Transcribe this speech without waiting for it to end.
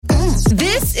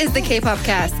This is the K-Pop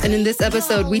Cast, and in this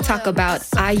episode, we talk about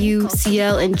IU,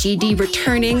 CL, and GD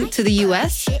returning to the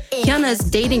US, Hyuna's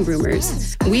dating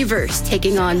rumors, Weverse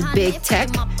taking on big tech,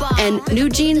 and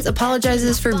NewJeans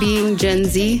apologizes for being Gen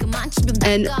Z.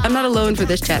 And I'm not alone for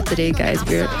this chat today, guys.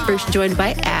 We're first joined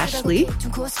by Ashley.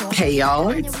 Hey, y'all.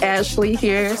 It's Ashley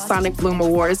here, Sonic Bloom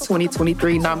Awards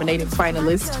 2023 nominated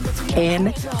finalist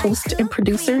and host and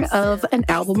producer of An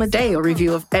Album a Day, a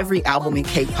review of every album in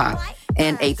K-pop,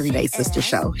 and a 3-day sister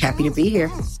show. Happy to be here.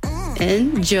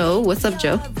 And Joe. What's up,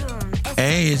 Joe?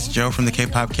 Hey, it's Joe from the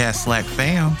K-Pop Cast Slack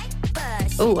fam.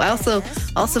 Oh, I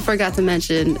also forgot to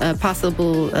mention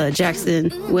possible Jackson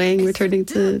Wang returning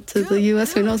to the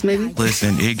U.S. Who knows, maybe?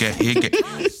 Listen,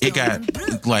 it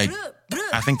got like,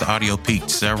 I think the audio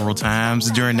peaked several times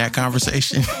during that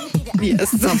conversation.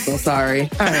 Yes. I'm so sorry.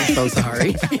 I'm so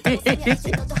sorry.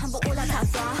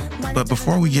 But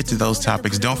before we get to those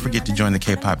topics, don't forget to join the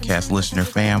K-Pop Cast listener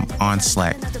fam on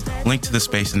Slack. Link to the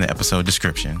space in the episode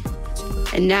description.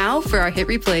 And now for our hit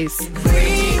replays.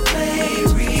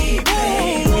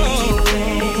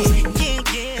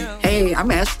 Hey,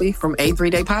 I'm Ashley from A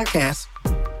 3-Day Podcast.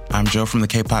 I'm Joe from the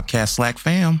K-Pop Cast Slack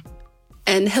fam.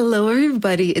 And hello,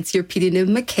 everybody. It's your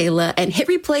pseudonym, Michaela. And hit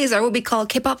replays are what we call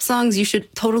K-pop songs you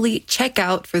should totally check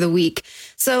out for the week.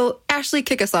 So, Ashley,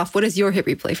 kick us off. What is your hit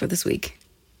replay for this week?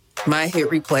 My hit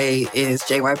replay is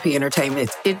JYP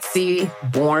Entertainment's ITZY,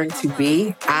 Born to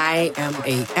Be. I am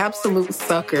an absolute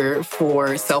sucker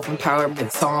for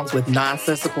self-empowerment songs with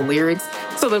nonsensical lyrics.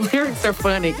 So the lyrics are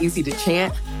fun and easy to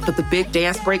chant, but the big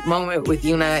dance break moment with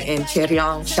Hyuna and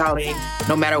Chaeryeong shouting,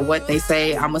 no matter what they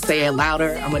say, I'm going to say it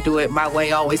louder, I'm going to do it my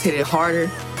way, always hit it harder,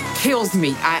 kills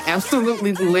me. I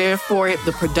absolutely live for it.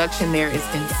 The production there is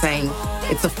insane.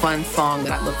 It's a fun song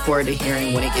that I look forward to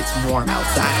hearing when it gets warm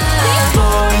outside.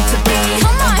 Born to be,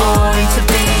 born to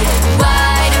be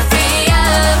wide and free.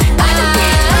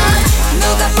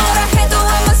 누가 뭐라 해도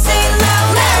I'ma say it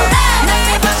louder. 날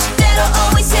봤을 때도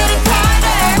always hit it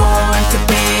harder. Born to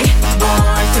be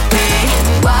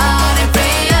wild and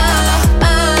free.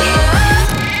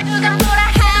 누가 뭐라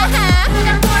해도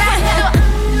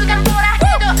누가 뭐라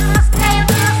해도 I'ma stay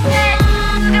and stay.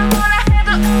 누가 뭐라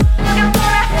해도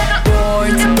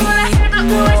born to be.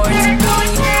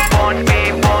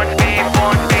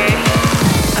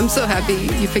 I'm so happy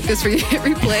you picked this for your hit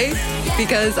replay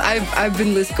because I've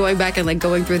been going back and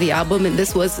going through the album, and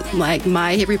this was like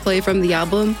my hit replay from the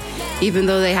album, even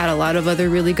though they had a lot of other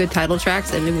really good title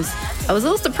tracks, and I was a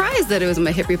little surprised that it was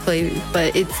my hit replay,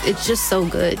 but it's just so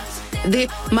good.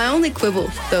 My only quibble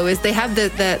though is they have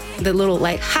the little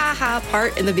ha ha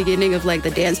part in the beginning of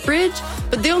the dance bridge,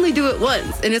 but they only do it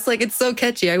once, and it's so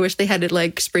catchy. I wish they had it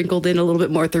sprinkled in a little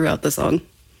bit more throughout the song.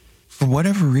 For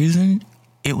whatever reason,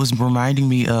 it was reminding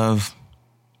me of,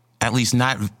 at least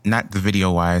not the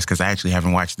video wise, because I actually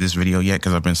haven't watched this video yet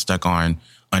because I've been stuck on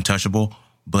Untouchable,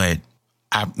 but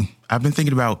I've been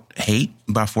thinking about Hate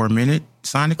by 4 Minute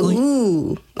sonically.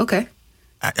 Ooh, okay.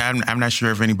 I'm not sure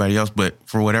if anybody else, but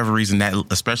for whatever reason, that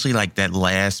especially that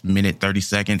last minute 30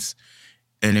 seconds,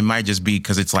 and it might just be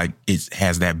because it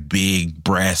has that big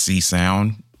brassy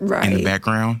sound in the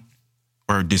background,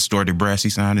 or distorted brassy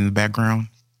sound in the background.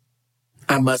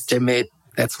 I must admit,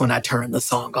 that's when I turn the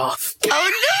song off.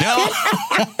 Oh, no!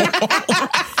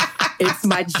 It's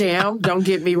my jam, don't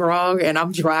get me wrong, and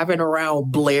I'm driving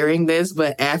around blaring this,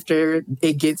 but after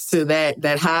it gets to that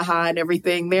ha-ha and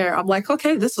everything there, I'm like,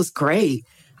 okay, this was great.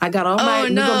 I got all my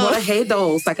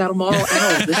those. I got them all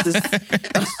out.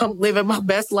 I'm living my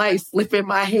best life, flipping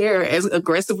my hair as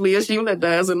aggressively as Hyuna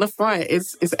does in the front.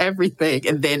 It's everything,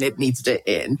 and then it needs to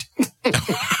end.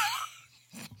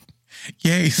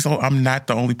 Yay, so I'm not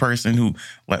the only person who,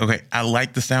 okay, I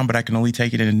like the sound, but I can only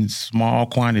take it in small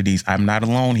quantities. I'm not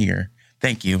alone here.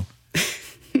 Thank you.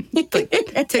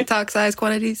 TikTok-size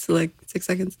quantities, so 6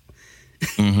 seconds.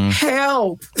 Mm-hmm.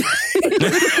 Help!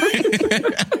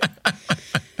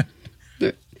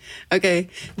 Okay,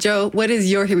 Joe, what is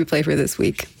your hit replay for this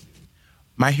week?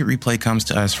 My hit replay comes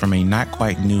to us from a not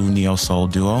quite new neo-soul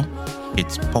duo.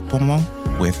 It's Popomo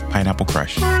with Pineapple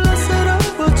Crush.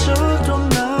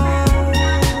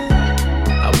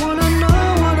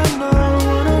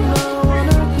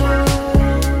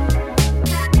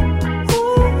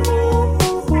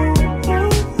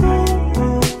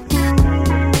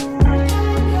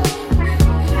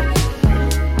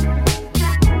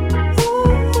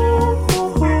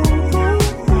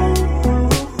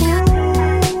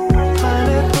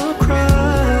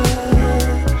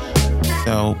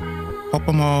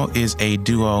 Popomo is a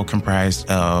duo comprised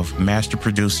of master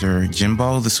producer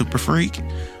Jimbo, the super freak,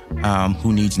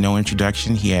 who needs no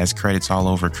introduction. He has credits all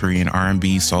over Korean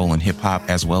R&B, soul, and hip-hop,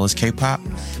 as well as K-pop.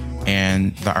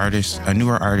 And the artist, a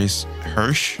newer artist,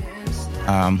 Hirsch,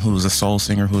 who's a soul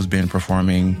singer who's been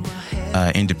performing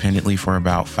independently for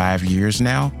about 5 years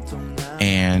now.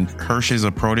 And Hirsch is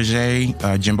a protege.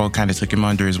 Jimbo kind of took him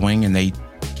under his wing, and they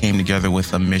came together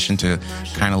with a mission to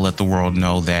kind of let the world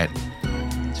know that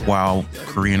while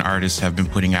Korean artists have been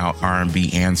putting out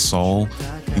R&B and soul,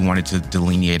 he wanted to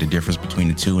delineate a difference between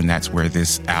the two, and that's where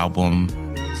this album,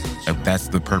 that's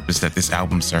the purpose that this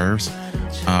album serves.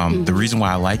 The reason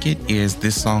why I like it is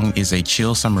this song is a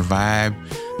chill summer vibe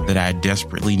that I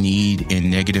desperately need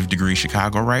in negative degree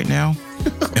Chicago right now.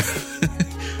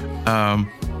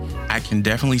 I can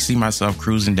definitely see myself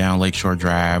cruising down Lakeshore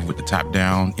Drive with the top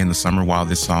down in the summer while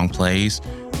this song plays.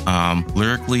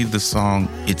 Lyrically, the song,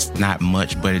 it's not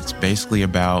much, but it's basically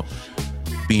about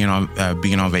being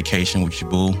on vacation with your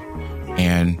boo.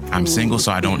 And I'm single,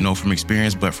 so I don't know from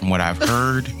experience, but from what I've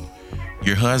heard,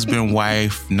 your husband,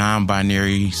 wife,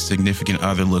 non-binary significant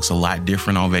other looks a lot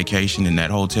different on vacation in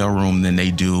that hotel room than they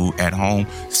do at home.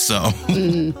 So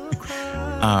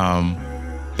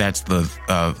that's the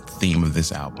theme of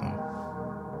this album,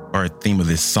 or theme of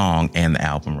this song and the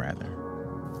album, rather.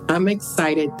 I'm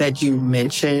excited that you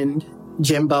mentioned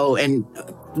Jimbo, and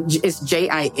it's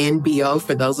Jimbo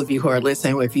for those of you who are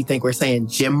listening, if you think we're saying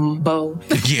Jimbo.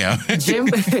 Yeah.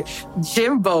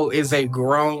 Jimbo is a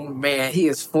grown man. He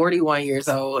is 41 years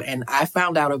old, and I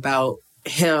found out about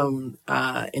him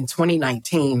in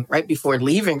 2019, right before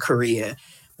leaving Korea.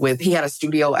 He had a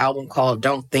studio album called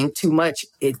Don't Think Too Much.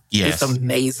 It's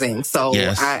amazing. So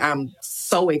I'm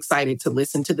so excited to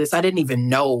listen to this. I didn't even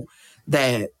know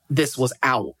that this was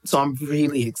out. So I'm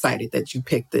really excited that you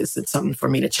picked this. It's something for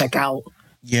me to check out.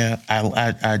 Yeah,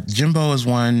 I Jimbo is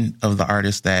one of the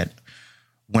artists that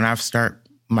when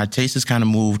my taste has kind of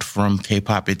moved from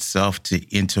K-pop itself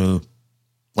into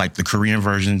like the Korean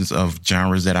versions of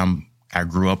genres that I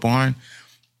grew up on.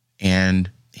 And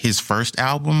his first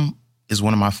album is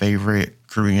one of my favorite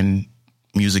Korean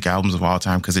music albums of all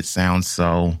time because it sounds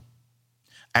so,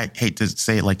 I hate to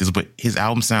say it like this, but his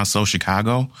album sounds so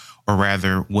Chicago, or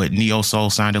rather what neo soul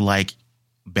sounded like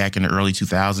back in the early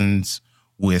 2000s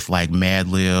with like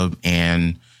Madlib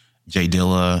and J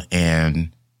Dilla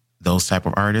and those type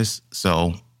of artists.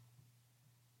 So,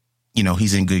 you know,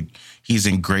 he's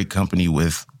in great company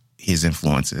with his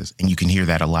influences, and you can hear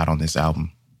that a lot on this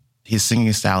album. His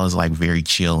singing style is like very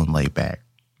chill and laid back.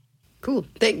 Cool.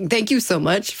 Thank you so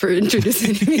much for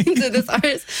introducing me to this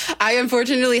artist. I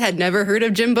unfortunately had never heard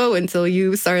of Jimbo until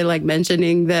you started like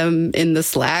mentioning them in the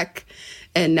Slack.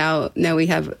 And now I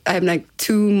have like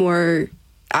 2 more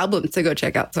albums to go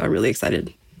check out. So I'm really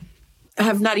excited. I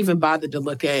have not even bothered to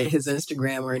look at his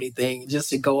Instagram or anything,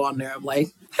 just to go on there. I'm like,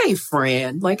 hey,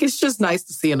 friend, like, it's just nice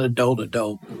to see an adult.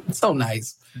 It's so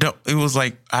nice. It was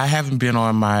like, I haven't been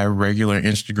on my regular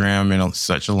Instagram in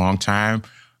such a long time.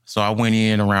 So I went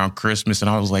in around Christmas and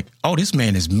I was like, oh, this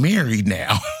man is married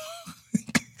now.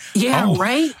 Yeah,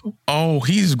 right? Oh,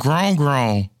 he's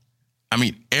grown. I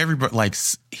mean, everybody, like,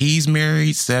 he's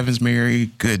married, Seven's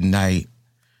married, good night.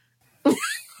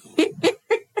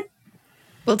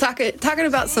 Well, talking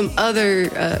about some other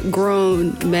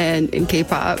grown men in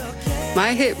K-pop,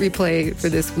 my hit replay for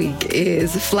this week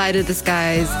is Fly to the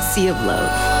Sky's Sea of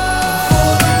Love.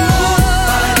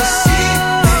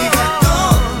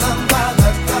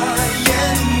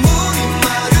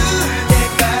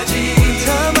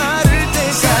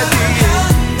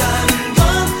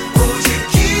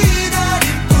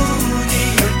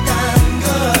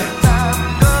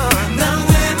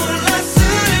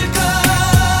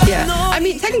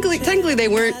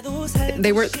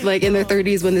 They weren't like in their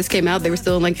 30s when this came out. They were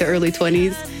still in like the early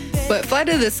 20s. But Fly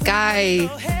to the Sky,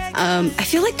 I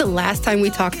feel like the last time we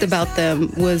talked about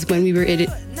them was when we were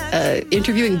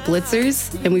interviewing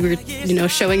Blitzers, and we were, you know,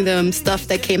 showing them stuff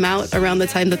that came out around the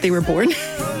time that they were born.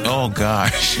 Oh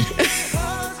gosh.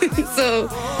 So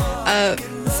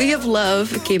Sea of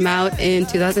Love came out in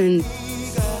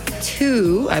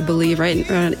 2002, I believe, right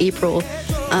around April.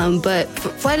 But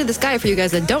Fly to the Sky, for you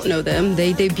guys that don't know them,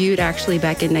 they debuted actually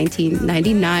back in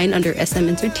 1999 under SM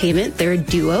Entertainment. They're a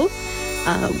duo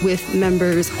with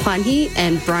members Hwanhee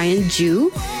and Brian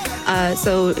Ju.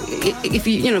 So if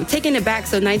you taking it back,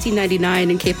 so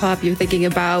 1999 in K-pop, you're thinking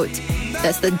about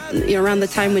that's around the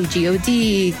time when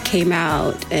G.O.D. came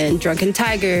out and Drunken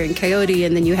Tiger and Coyote,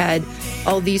 and then you had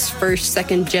all these first,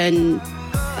 second gen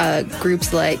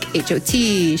groups like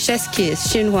H.O.T., Chef's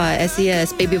Kiss, Shinhwa,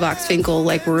 SES, Baby Box, Finkel,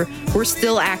 like we're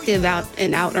still active out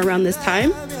around this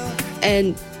time.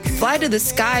 And Fly to the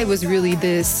Sky was really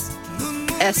this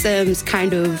SM's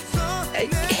kind of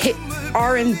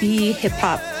R&B hip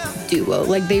hop duo.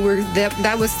 Like they were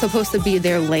that was supposed to be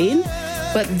their lane.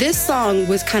 But this song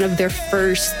was kind of their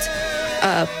first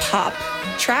pop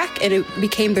track, and it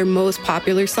became their most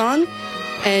popular song.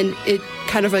 And it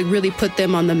kind of like really put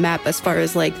them on the map as far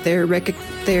as like their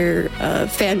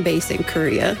fan base in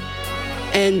Korea.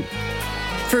 And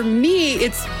for me,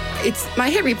 it's my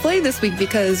hit replay this week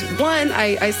because one,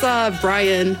 I saw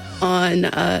Brian on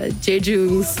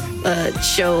Jaejoong's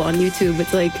show on YouTube.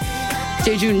 It's like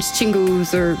Jaejoong's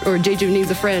Chingus or Jaejoong needs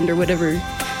a friend or whatever,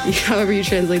 however you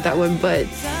translate that one. But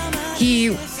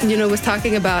he, was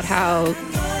talking about how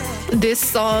this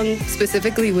song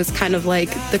specifically was kind of like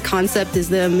the concept is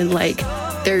them and like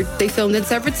they filmed in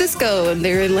San Francisco and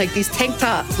they're in like these tank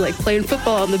tops, like playing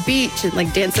football on the beach and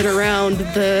like dancing around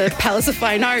the Palace of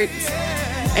Fine Arts.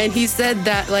 And he said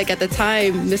that like at the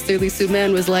time, Mr. Lee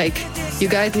Soo-man was like, you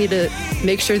guys need to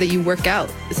make sure that you work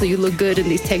out so you look good in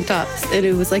these tank tops. And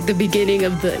it was like the beginning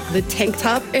of the tank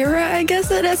top era, I guess,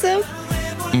 at SM.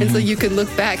 Mm-hmm. And so you could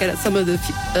look back at some of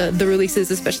the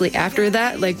releases, especially after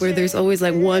that, like where there's always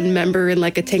like one member in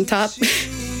like a tank top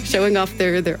showing off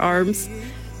their arms.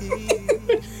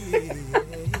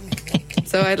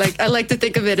 So I like to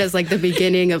think of it as like the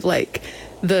beginning of like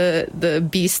the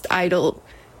Beast idol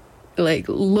like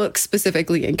look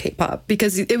specifically in K-pop,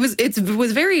 because it was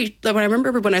very, when I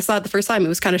remember when I saw it the first time, it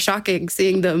was kind of shocking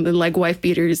seeing them in like wife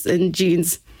beaters and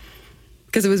jeans,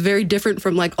 because it was very different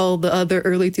from like all the other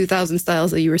early 2000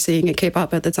 styles that you were seeing in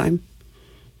K-pop at the time.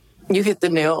 You hit the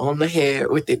nail on the head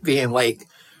with it being like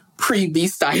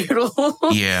pre-Beast Idol.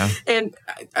 Yeah. And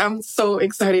I'm so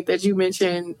excited that you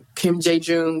mentioned Kim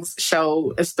Jae-joong's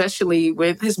show, especially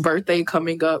with his birthday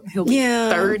coming up. He'll be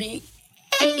 38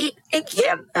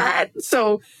 and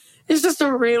so it's just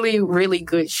a really, really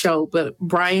good show. But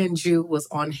Brian Ju was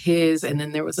on his, and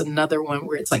then there was another one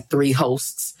where it's like 3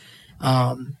 hosts.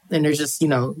 And they're just,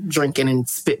 drinking and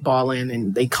spitballing,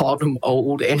 and they called him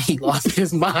old, and he lost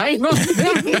his mind on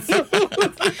them. So,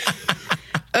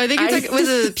 I think it was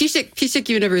a Pishik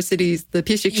University's, the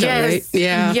Pishik show, right?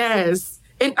 Yeah. Yes.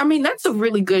 And I mean, that's a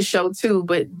really good show too,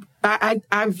 but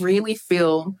I really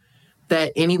feel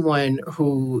that anyone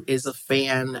who is a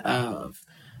fan of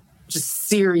just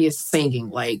serious singing,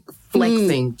 like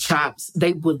flexing chops,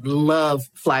 they would love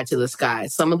Fly to the Sky.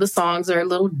 Some of the songs are a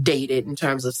little dated in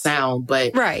terms of sound,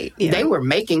 but they were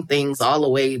making things all the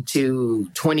way to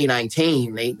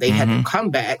 2019. They had a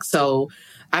comeback. So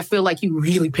I feel like you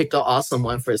really picked an awesome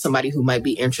one for somebody who might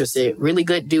be interested. Really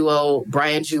good duo.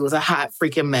 Brian Ju is a hot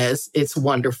freaking mess. It's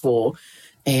wonderful.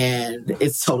 And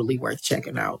it's totally worth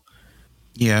checking out.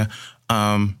 Yeah.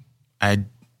 I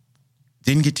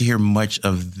didn't get to hear much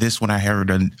of this when I heard,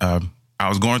 I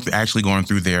was going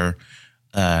through their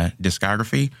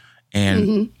discography.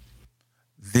 And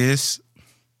it's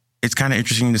kind of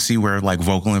interesting to see where like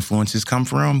vocal influences come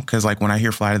from. Because like when I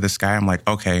hear Fly to the Sky, I'm like,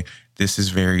 okay, this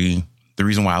is the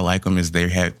reason why I like them is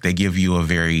they give you a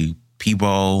very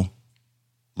Peebo,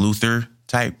 Luther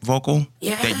type vocal.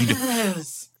 Yes. That you do.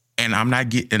 And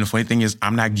and the funny thing is,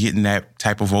 I'm not getting that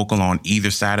type of vocal on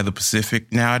either side of the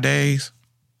Pacific nowadays,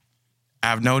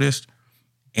 I've noticed.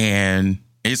 And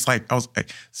it's like,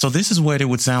 so this is what it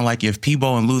would sound like if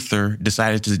Peebo and Luther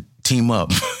decided to team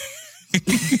up.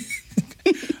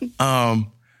 On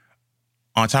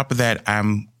top of that,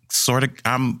 I'm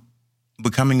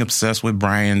becoming obsessed with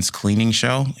Brian's cleaning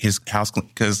show, his house,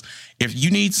 because if you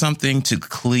need something to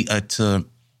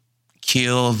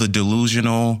kill the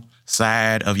delusional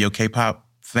side of your K-pop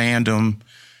fandom,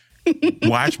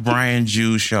 watch Brian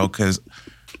Ju's show. Because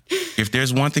if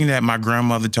there's one thing that my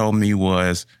grandmother told me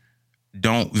was,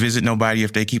 don't visit nobody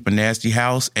if they keep a nasty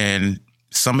house. And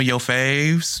some of your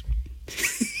faves,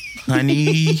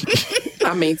 honey.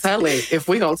 I mean, tell it. If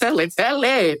we gonna tell it, tell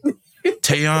it.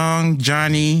 Taeyong,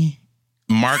 Johnny,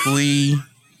 Mark Lee,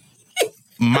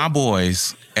 my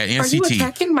boys at NCT. Are you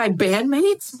attacking my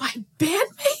bandmates? My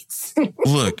bandmates?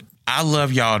 Look, I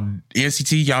love y'all.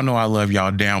 NCT, y'all know I love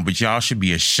y'all down, but y'all should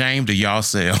be ashamed of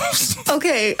yourselves.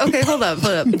 Okay, hold up.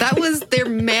 That was their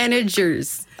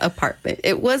manager's apartment.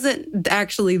 It wasn't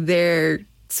actually their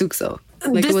sukso.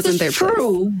 Like, this it wasn't is their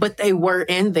true, place. but they were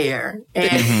in there.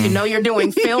 And you're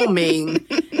doing filming,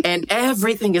 and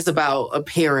everything is about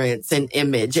appearance and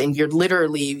image, and you're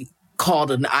literally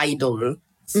called an idol.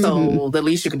 So the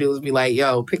least you can do is be like,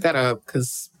 yo, pick that up,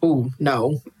 because,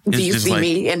 no. Do you see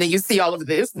me? And then you see all of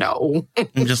this? No.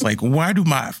 I'm just like, why do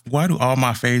all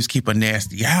my faves keep a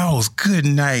nasty house? Good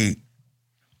night.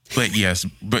 But yes,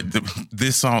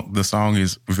 the song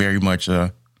is very much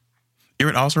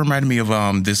it also reminded me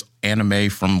of this anime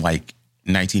from like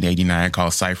 1989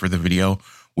 called Cypher the Video,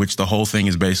 which the whole thing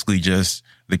is basically just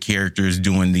the characters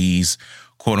doing these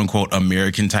quote unquote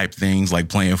American type things like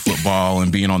playing football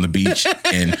and being on the beach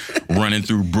and running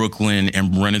through Brooklyn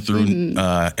and running through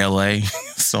LA.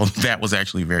 So that was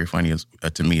actually very funny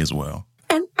to me as well.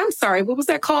 And I'm sorry, what was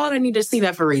that called? I need to see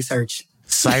that for research.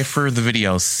 Cypher the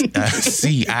video, CIPHER,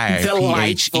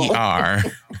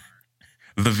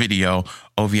 the video,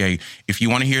 OVA. If you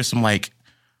want to hear some like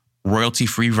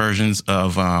royalty-free versions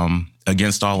of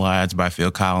Against All Odds by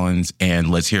Phil Collins and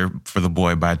Let's Hear for the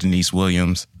Boy by Denise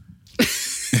Williams,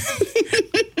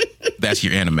 that's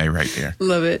your anime right there.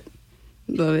 Love it.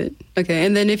 Love it. Okay,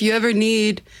 and then if you ever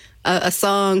need a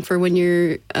song for when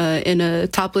you're in a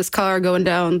topless car going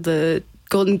down the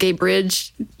Golden Gate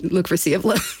Bridge, look for Sea of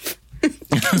Love. or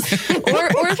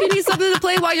if you need something to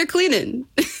play while you're cleaning,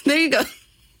 there you go.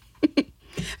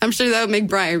 I'm sure that would make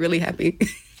Brian really happy.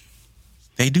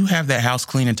 They do have that house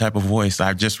cleaning type of voice.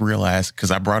 I just realized because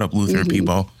I brought up Lutheran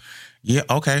people. Yeah,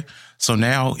 okay. So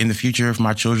now in the future, if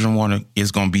my children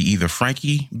it's going to be either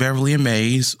Frankie, Beverly, and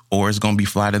Maze, or it's going to be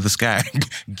Fly to the Sky.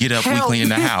 Get up, we clean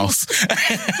the house.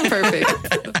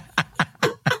 Perfect.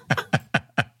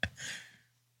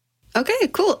 Okay,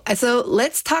 cool. So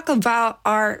let's talk about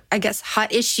our, I guess,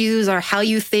 hot issues, our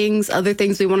Hallyu things, other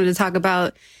things we wanted to talk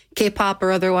about, K-pop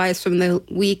or otherwise from the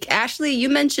week. Ashley, you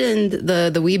mentioned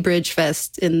the Weebridge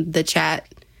Fest in the chat.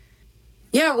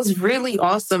 Yeah, it was really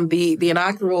awesome. The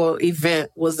inaugural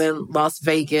event was in Las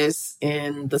Vegas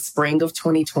in the spring of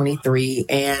 2023,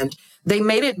 and they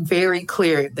made it very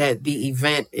clear that the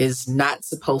event is not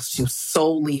supposed to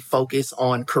solely focus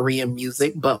on Korean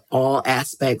music, but all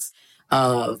aspects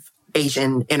of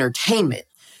Asian entertainment.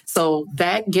 So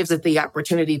that gives it the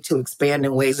opportunity to expand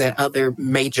in ways that other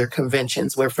major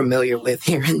conventions we're familiar with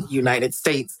here in the United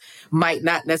States might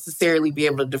not necessarily be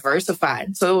able to diversify.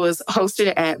 So it was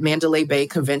hosted at Mandalay Bay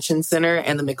Convention Center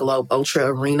and the Michelob Ultra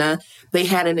Arena. They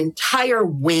had an entire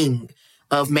wing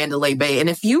of Mandalay Bay. And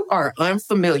if you are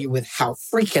unfamiliar with how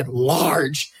freaking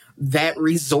large that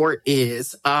resort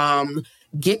is,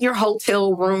 get your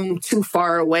hotel room too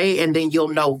far away and then you'll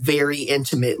know very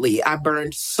intimately. I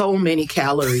burned so many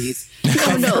calories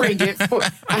covering it.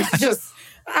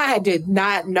 I did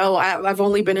not know. I've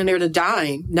only been in there to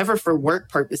dine, never for work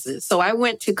purposes. So I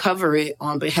went to cover it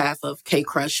on behalf of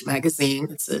K-Crush magazine.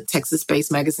 It's a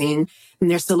Texas-based magazine, and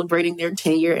they're celebrating their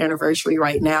 10-year anniversary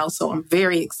right now. So I'm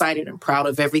very excited and proud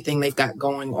of everything they've got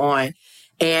going on.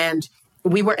 And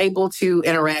we were able to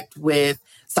interact with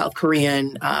South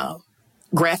Korean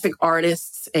graphic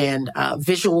artists and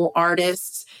visual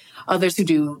artists, others who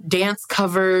do dance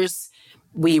covers.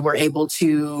 We were able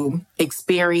to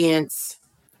experience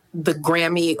the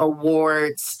Grammy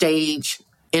Award stage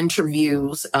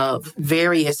interviews of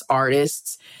various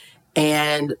artists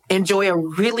and enjoy a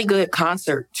really good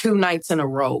concert 2 nights in a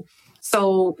row.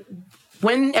 So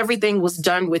when everything was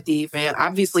done with the event,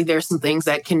 obviously there's some things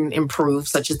that can improve,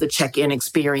 such as the check-in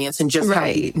experience and just how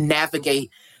you navigate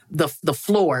the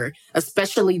floor,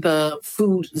 especially the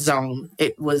food zone.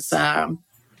 It was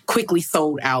quickly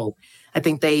sold out. I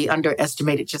think they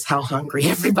underestimated just how hungry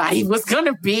everybody was going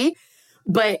to be.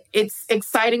 But it's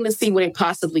exciting to see what it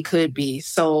possibly could be.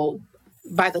 So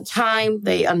by the time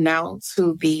they announce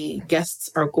who the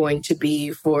guests are going to be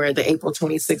for the April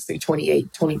 26th through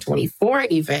 28th, 2024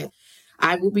 event,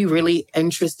 I will be really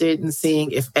interested in seeing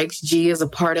if XG is a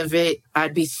part of it.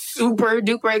 I'd be super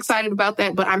duper excited about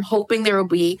that, but I'm hoping there will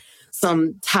be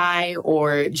some Thai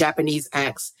or Japanese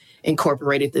acts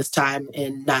incorporated this time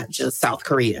and not just South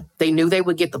Korea. They knew they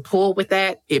would get the pull with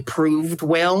that. It proved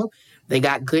well. They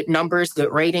got good numbers,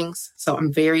 good ratings. So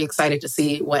I'm very excited to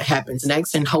see what happens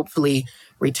next and hopefully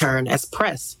return as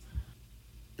press.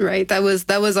 Right. That was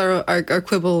our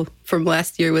quibble from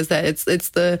last year, was that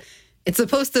it's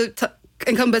supposed to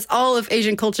encompass all of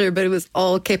Asian culture, but it was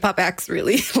all K-pop acts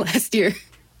really last year.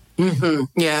 Mm-hmm.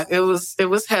 Yeah, it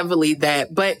was heavily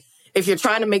that. But if you're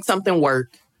trying to make something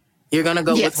work, you're going to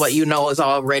go with what you know is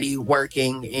already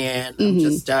working. And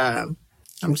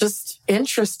I'm just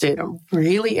interested. I'm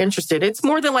really interested. It's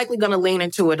more than likely going to lean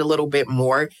into it a little bit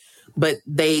more, but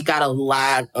they got a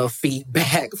lot of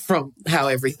feedback from how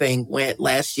everything went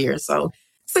last year. So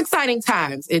it's exciting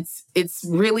times. It's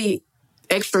really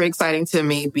extra exciting to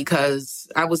me because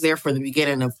I was there for the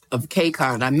beginning of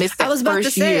KCON. I missed that. I was about to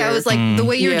say, year. I was like, the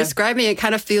way you're describing it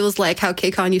kind of feels like how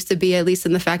KCON used to be, at least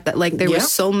in the fact that like there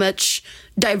was so much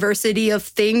diversity of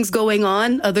things going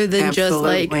on other than just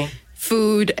like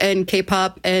food and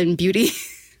K-pop and beauty.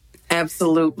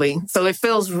 Absolutely. So it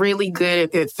feels really good.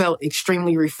 It felt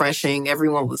extremely refreshing.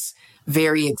 Everyone was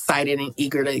very excited and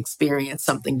eager to experience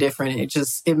something different.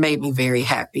 It made me very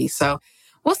happy. So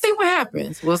we'll see what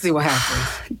happens.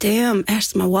 Damn,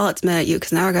 Ashley, my wallet's mad at you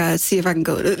because now I got to see if I can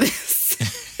go to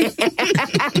this.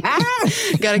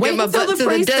 Gotta get my butt to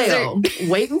the desert.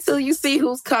 Wait until you see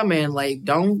who's coming. Like,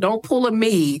 don't pull a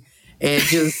me and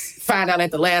just find out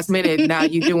at the last minute now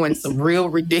you're doing some real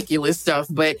ridiculous stuff.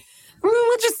 But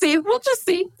we'll just see. We'll just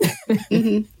see.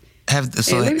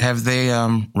 Have they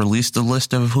released a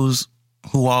list of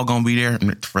who all gonna be there,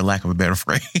 for lack of a better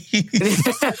phrase?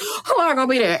 Who are gonna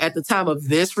be there at the time of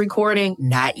this recording?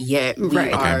 Not yet. We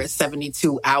are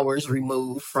 72 hours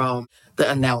removed from the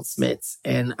announcements,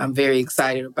 and I'm very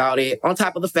excited about it. On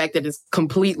top of the fact that it's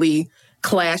completely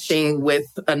clashing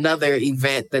with another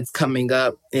event that's coming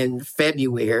up in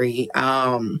February.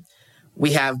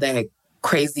 We have that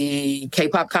crazy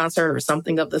K-pop concert or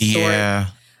something of the sort.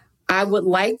 I would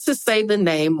like to say the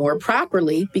name more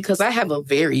properly because I have a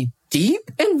very deep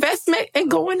investment in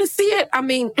going to see it. I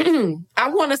mean, I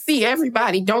want to see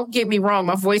everybody. Don't get me wrong.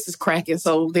 My voice is cracking.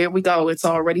 So there we go. It's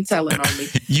already telling on me.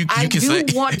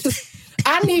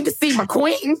 I need to see my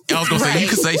queen. I was going to say, you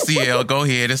can say CL. Go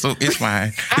ahead. It's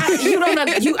fine.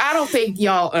 I don't think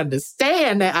y'all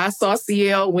understand that I saw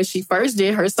CL when she first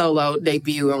did her solo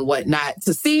debut and whatnot.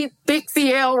 To see thick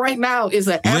CL right now is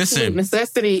an absolute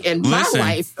necessity in my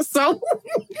life. So,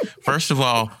 first of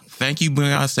all, thank you,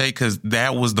 Beyonce, because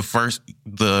that was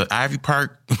the Ivy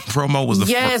Park promo was the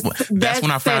first. That's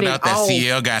when I found out that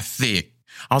CL got thick.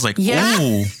 I was like,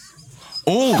 oh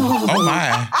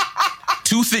my.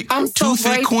 Two thick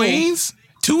queens?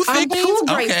 Two thick queens?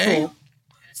 Okay.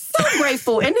 So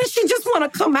grateful. And then she just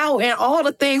want to come out and all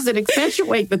the things that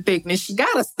accentuate the thickness. She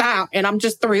got to stop. And I'm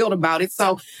just thrilled about it.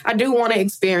 So I do want to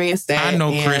experience that. I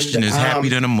know Christian is happy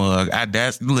than a mug.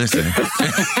 Listen.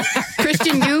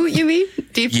 Christian, you mean?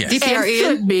 Yes.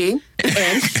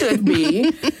 And should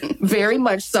be. Very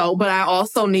much so. But I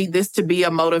also need this to be a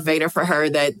motivator for her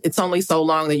that it's only so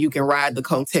long that you can ride the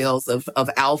coattails of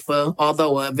Alpha,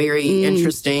 although a very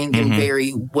interesting and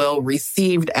very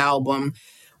well-received album.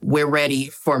 We're ready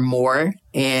for more.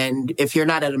 And if you're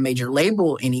not at a major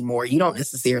label anymore, you don't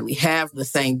necessarily have the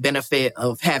same benefit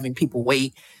of having people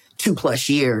wait 2+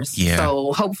 years. Yeah.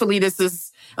 So hopefully this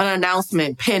is an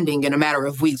announcement pending in a matter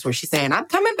of weeks where she's saying, I'm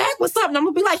coming back with something. I'm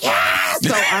going to be like, yeah.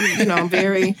 So I'm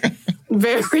very,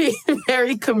 very,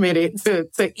 very committed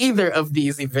to either of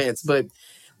these events. But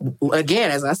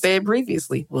again, as I said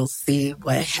previously, we'll see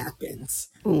what happens.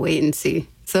 We'll wait and see.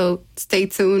 So stay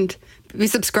tuned. We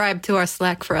subscribe to our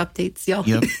Slack for updates, y'all.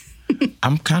 Yep.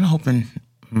 I'm kind of hoping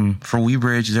for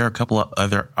Weverse, there are a couple of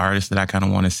other artists that I kind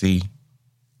of want to see.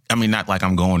 I mean, not like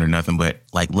I'm going or nothing, but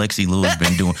like Lexi Lou has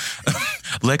been doing.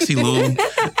 Lexi Lou,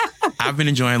 I've been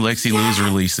enjoying Lexi Lou's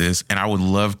releases, and I would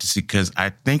love to see, because I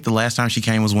think the last time she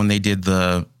came was when they did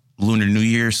the Lunar New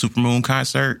Year Supermoon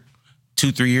concert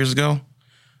 2-3 years ago.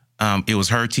 It was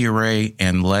her, Tia Ray,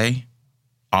 and Lay,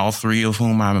 all three of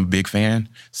whom I'm a big fan.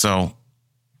 So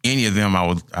any of them, I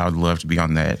would love to be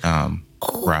on that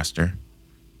roster.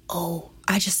 Oh,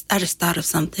 I just thought of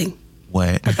something.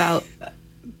 What? About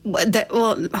that?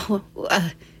 Well,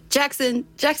 Jackson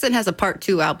has a part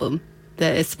 2 album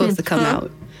that is supposed to come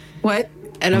out. What?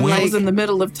 And I was in the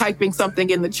middle of typing something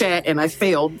in the chat and I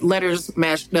failed. Letters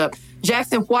mashed up.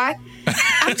 Jackson, what?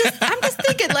 I'm just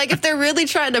thinking, like, if they're really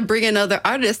trying to bring in other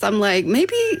artists, I'm like,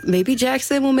 maybe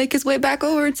Jackson will make his way back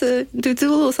over to do a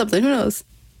little something. Who knows?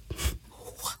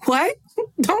 What?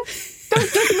 Don't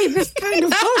give me this kind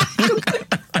of look.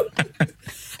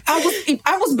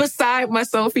 I was beside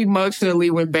myself emotionally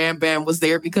when Bam Bam was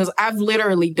there because I've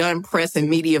literally done press and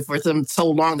media for them so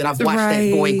long that I've watched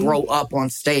that boy grow up on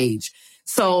stage.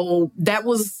 So that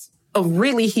was a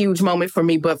really huge moment for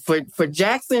me. But for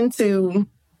Jackson to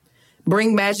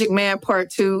bring Magic Man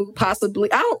Part 2, possibly,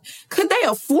 could they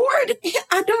afford?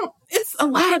 It's a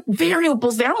lot of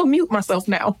variables there. I'm going to mute myself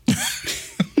now.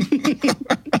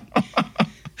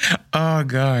 Oh,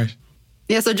 gosh.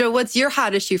 Yeah, so Joe, what's your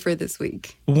hot issue for this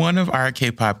week? One of our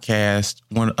K-pop cast,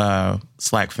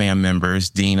 Slack fam members,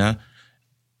 Dina,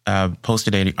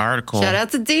 posted an article. Shout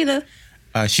out to Dina.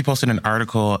 She posted an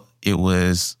article.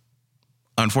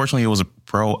 Unfortunately, it was a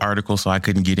pro article, so I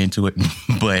couldn't get into it.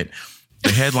 But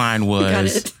the headline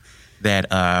was that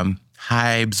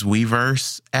Hybe's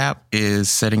Weverse app is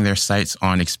setting their sights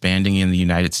on expanding in the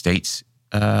United States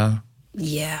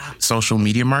social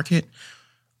media market,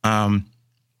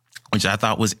 which I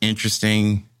thought was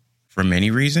interesting for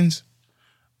many reasons,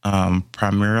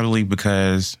 primarily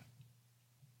because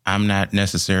I'm not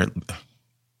necessarily...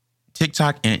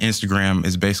 TikTok and Instagram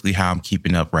is basically how I'm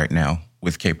keeping up right now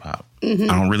with K-pop.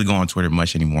 Mm-hmm. I don't really go on Twitter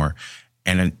much anymore.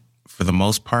 And for the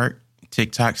most part,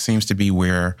 TikTok seems to be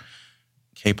where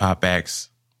a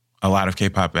lot of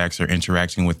K-pop acts are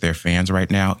interacting with their fans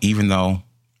right now, even though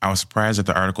I was surprised that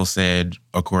the article said,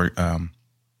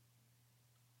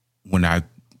 when I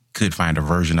could find a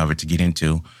version of it to get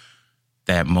into,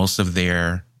 that most of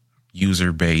their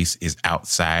user base is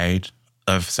outside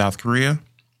of South Korea.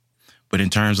 But in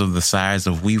terms of the size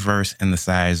of Weverse and the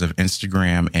size of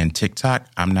Instagram and TikTok,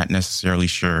 I'm not necessarily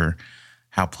sure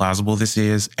how plausible this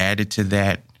is. Added to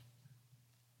that,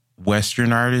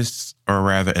 Western artists, or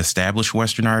rather established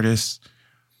Western artists,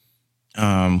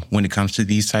 when it comes to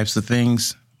these types of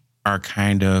things, are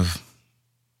kind of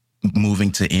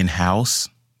moving to in-house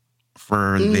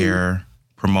for their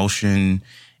promotion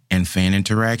and fan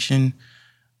interaction.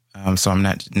 So I'm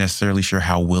not necessarily sure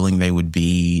how willing they would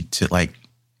be to, like,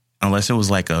 unless it was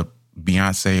like a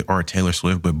Beyonce or a Taylor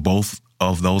Swift, but both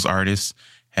of those artists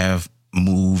have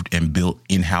moved and built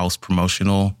in-house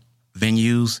promotional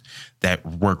venues that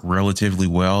work relatively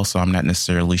well. So I'm not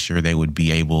necessarily sure they would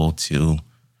be able to,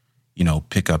 you know,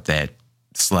 pick up that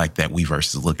slack that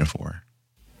Weverse is looking for.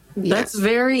 Yeah. That's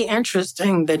very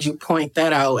interesting that you point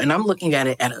that out. And I'm looking at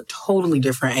it at a totally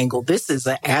different angle. This is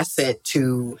an asset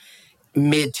to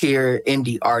mid-tier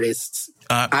indie artists.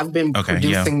 I've been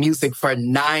producing music for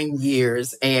 9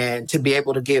 years, and to be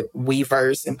able to get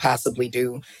Weverse and possibly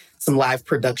do some live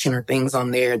production or things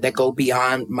on there that go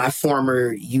beyond my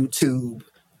former YouTube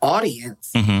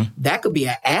audience, that could be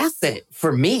an asset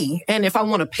for me. And if I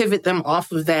want to pivot them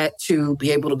off of that to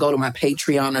be able to go to my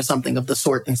Patreon or something of the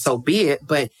sort, and so be it.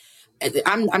 But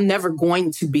I'm never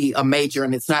going to be a major,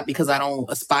 and it's not because I don't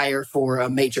aspire for a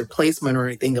major placement or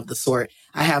anything of the sort.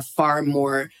 I have far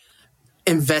more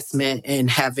investment in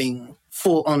having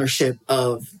full ownership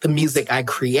of the music I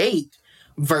create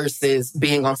versus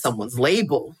being on someone's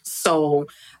label. So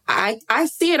I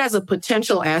see it as a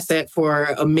potential asset for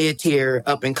a mid-tier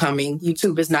up-and-coming.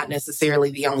 YouTube is not necessarily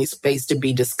the only space to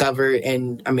be discovered.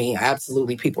 And I mean,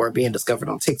 absolutely, people are being discovered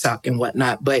on TikTok and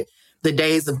whatnot. But the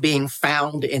days of being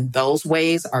found in those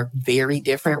ways are very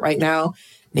different right now.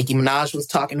 Nicki Minaj was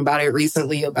talking about it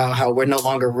recently, about how we're no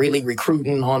longer really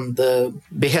recruiting on the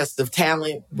behest of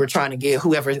talent. We're trying to get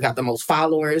whoever's got the most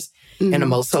followers and the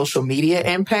most social media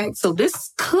impact. So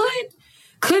this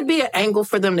could be an angle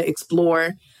for them to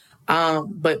explore.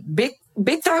 But big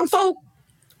time folk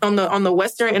on the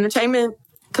Western entertainment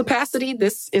capacity,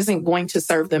 this isn't going to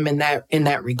serve them in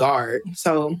that regard.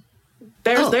 So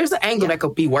there's an angle that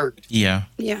could be worked. Yeah.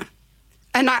 Yeah.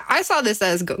 And I saw this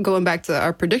as going back to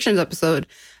our predictions episode.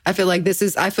 I feel like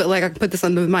I can put this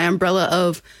under my umbrella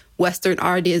of Western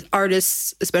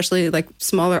artists, especially like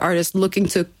smaller artists, looking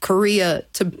to Korea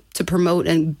to promote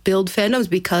and build fandoms,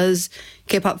 because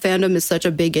K-pop fandom is such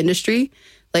a big industry.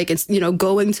 Like, it's, you know,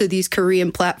 going to these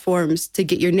Korean platforms to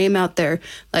get your name out there.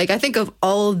 Like, I think of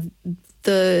all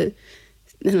the,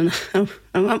 I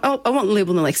won't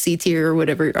label them like C tier or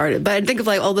whatever artist, but I think of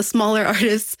like all the smaller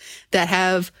artists that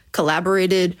have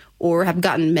collaborated or have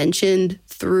gotten mentioned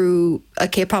through a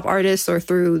K-pop artist or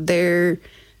through their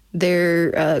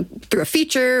through a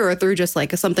feature or through just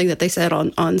like something that they said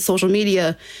on social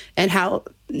media, and how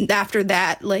after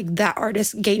that, like, that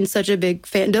artist gained such a big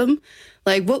fandom.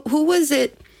 Like, who was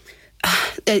it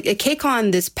at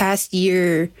KCON this past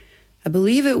year? I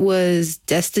believe it was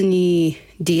Destiny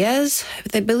Diaz,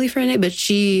 I believe her name, but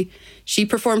she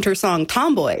performed her song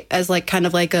Tomboy as like kind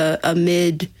of like a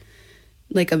mid,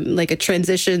 like a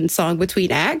transition song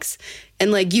between acts.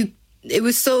 And like it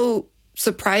was so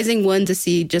surprising, one, to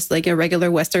see just like a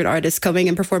regular Western artist coming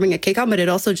and performing at KCON, but it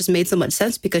also just made so much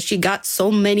sense because she got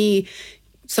so many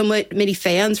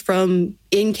fans from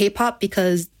in K-pop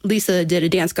because Lisa did a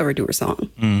dance cover to her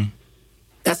song.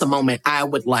 That's a moment I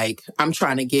would like. I'm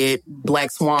trying to get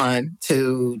Black Swan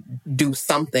to do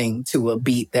something to a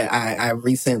beat that I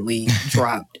recently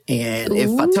dropped. And if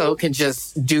Fatou can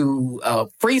just do a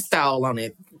freestyle on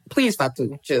it, please,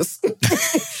 Fatou, just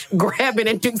grab it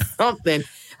and do something.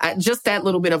 Just that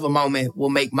little bit of a moment will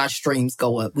make my streams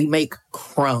go up. We make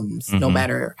crumbs, no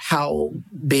matter how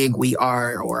big we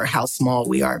are or how small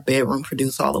we are. Bedroom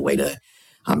produce all the way to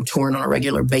I'm touring on a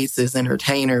regular basis,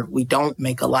 entertainer. We don't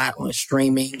make a lot on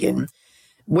streaming, and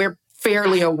we're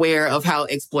fairly aware of how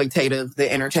exploitative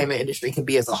the entertainment industry can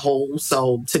be as a whole.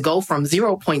 So to go from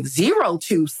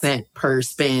 0.02 cent per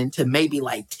spin to maybe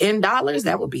like $10,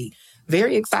 that would be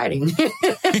very exciting.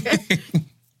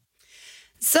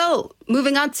 So,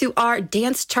 moving on to our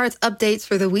dance charts updates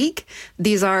for the week.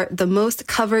 These are the most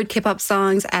covered K-pop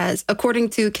songs as according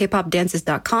to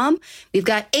kpopdances.com. We've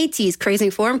got ATEEZ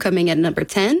Crazy Form coming at number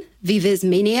 10, Vivi's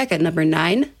Maniac at number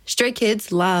 9, Stray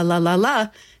Kids La La La La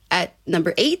at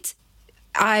number 8,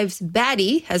 IVE's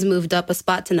Baddie has moved up a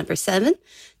spot to number 7,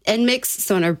 NMIXX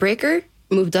Sonar Breaker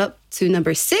moved up to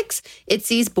number 6.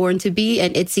 ITZY's Born to Be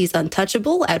and ITZY's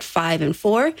Untouchable at 5 and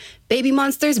 4. Baby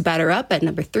Monster's Batter Up at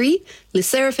number 3. Le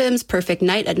Seraphim's Perfect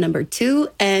Night at number 2.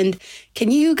 And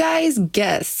can you guys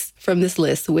guess from this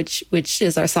list which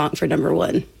is our song for number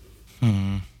 1?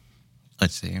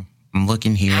 Let's see. I'm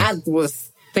looking here. I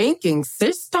was thinking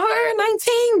Sister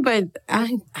 19, but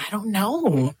I don't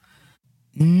know.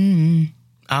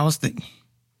 I was thinking,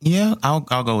 yeah, I'll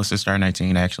go with Sister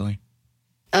 19, actually.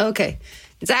 Okay.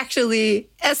 It's actually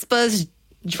Aespa's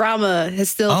Drama is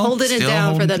still holding it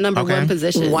down for that number 1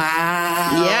 position. Wow.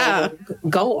 Yeah.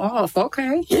 Go off.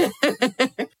 Okay.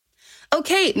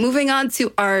 Okay, moving on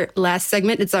to our last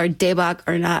segment. It's our Daebak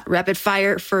or Not rapid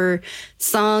fire for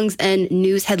songs and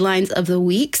news headlines of the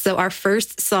week. So our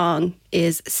first song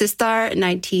is Sistar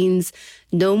 19's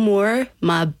No More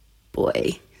My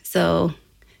Boy. So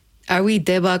are we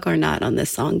Daebak or not on this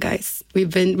song, guys? We've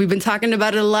been talking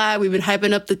about it a lot. We've been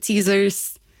hyping up the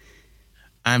teasers.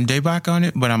 I'm Daebak on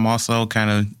it, but I'm also kind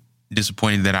of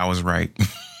disappointed that I was right.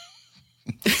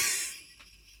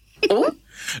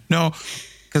 No,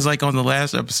 because like on the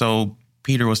last episode,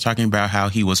 Peter was talking about how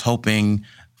he was hoping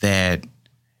that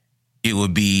it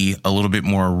would be a little bit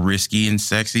more risky and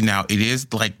sexy. Now, it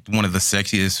is like one of the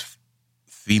sexiest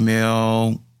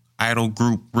female idol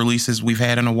group releases we've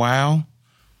had in a while.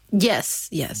 Yes.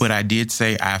 But I did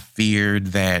say I feared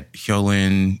that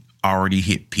Hyolyn already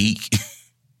hit peak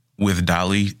with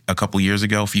Dolly a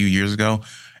few years ago.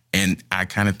 And I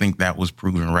kind of think that was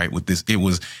proven right with this. It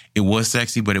was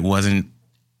sexy, but it wasn't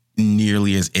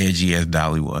nearly as edgy as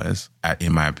Dolly was,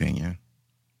 in my opinion.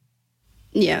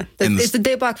 Yeah, it's a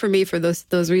Daebak for me for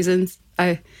those reasons.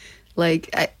 I'm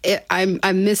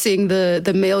missing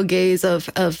the male gaze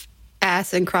of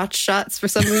ass and crotch shots for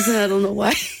some reason. I don't know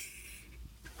why.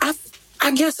 I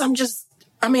guess it's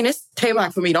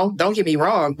Daebak for me. Don't get me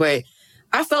wrong, but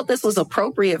I felt this was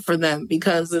appropriate for them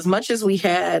because as much as we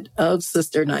had of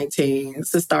Sistar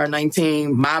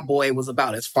 19, My Boy was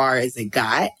about as far as it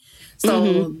got.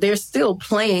 So they're still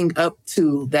playing up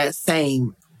to that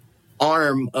same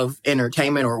arm of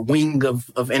entertainment or wing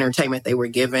of entertainment they were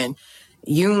given.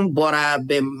 Yoon Bora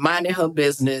been minding her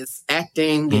business,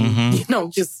 acting,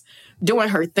 and, just doing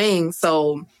her thing.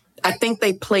 So I think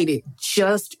they played it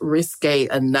just risque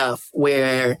enough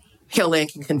where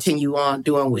Hyolyn can continue on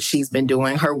doing what she's been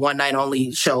doing. Her one night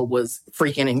only show was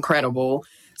freaking incredible.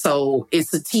 So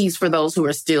it's a tease for those who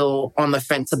are still on the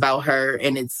fence about her.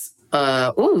 And it's,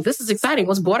 this is exciting.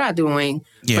 What's Bora doing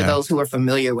for those who are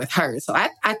familiar with her? So I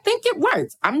think it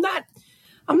worked. I'm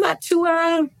not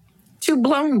too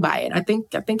blown by it. I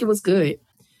think it was good.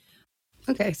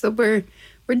 Okay, so we're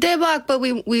Daebak, but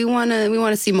we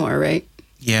wanna see more, right?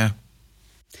 Yeah.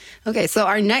 Okay, so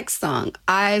our next song,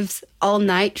 Ives All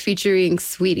Night featuring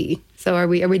Sweetie. So are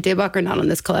we Daebak or not on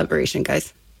this collaboration,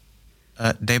 guys?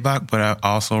 Daebak, but I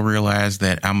also realized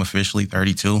that I'm officially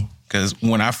 32 because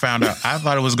when I found out, I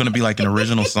thought it was going to be like an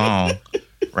original song,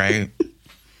 right?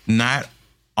 Not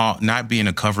being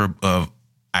a cover of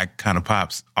I Kind of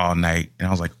Pops All Night, and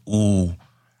I was like, ooh,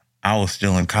 I was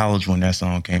still in college when that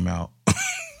song came out.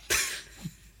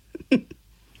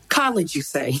 College, you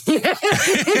say?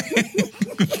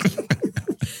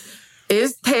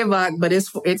 It's Daebak, but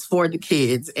it's for the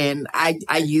kids, and I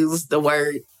use the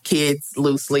word kids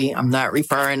loosely. I'm not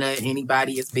referring to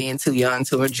anybody as being too young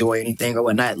to enjoy anything or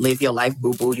whatnot. Live your life,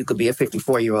 boo boo. You could be a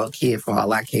 54-year-old kid for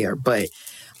all I care, but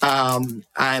I'm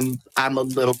a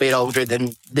little bit older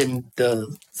than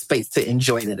the space to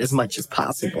enjoy that as much as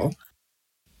possible.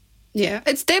 Yeah,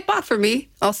 it's Daebak for me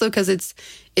also because it's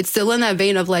still in that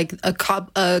vein of like a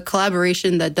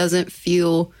collaboration that doesn't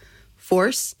feel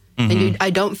forced. And I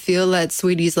don't feel that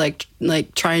Sweetie's like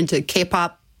trying to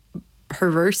K-pop her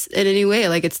verse in any way.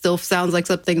 Like it still sounds like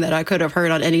something that I could have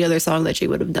heard on any other song that she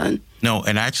would have done. No,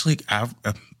 and actually,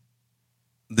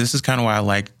 this is kind of why I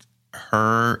liked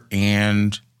her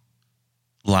and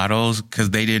Lotto's because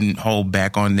they didn't hold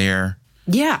back on their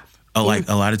Like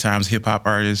a lot of times hip-hop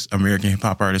artists, American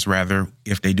hip-hop artists rather,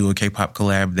 if they do a K-pop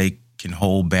collab, they can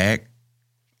hold back.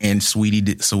 And Sweetie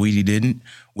didn't,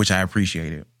 which I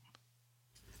appreciated.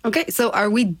 Okay, so are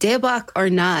we Daebak or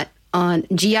not on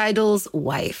G-Idol's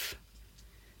Wife?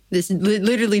 This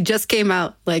literally just came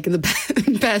out like in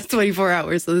the past 24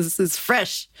 hours. So this is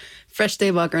fresh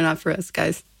Daebak or not for us,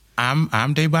 guys. I'm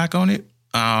Daebak on it.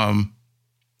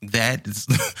 That is,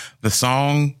 the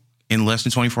song in less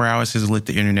than 24 hours has lit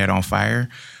the internet on fire.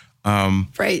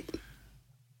 Right.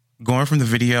 Going from the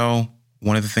video,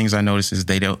 one of the things I noticed is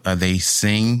they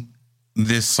sing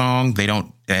this song. They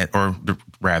don't, or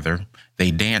rather, they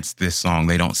dance this song.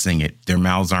 They don't sing it. Their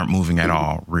mouths aren't moving at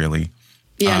all, really.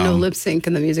 Yeah, no lip sync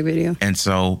in the music video. And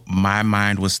so my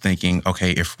mind was thinking,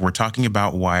 okay, if we're talking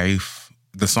about wife,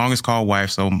 the song is called Wife,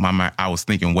 so I was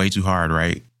thinking way too hard,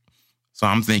 right? So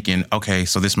I'm thinking, okay,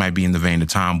 so this might be in the vein of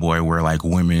Tomboy, where like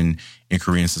women in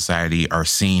Korean society are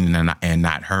seen and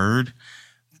not heard.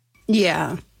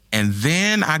 Yeah. And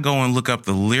then I go and look up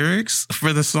the lyrics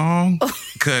for the song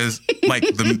because, like,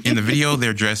 in the video,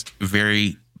 they're dressed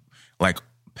very, like,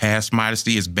 past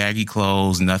modesty. It's baggy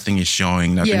clothes. Nothing is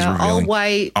showing. Nothing's revealing. All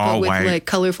white, but with, like,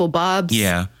 colorful bobs.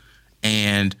 Yeah.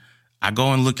 And I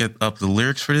go and look up the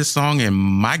lyrics for this song, and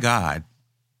my God.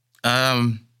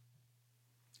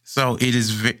 So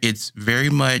it's very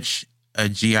much a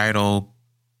G-Idol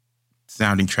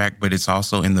sounding track, but it's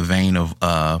also in the vein of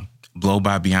Blow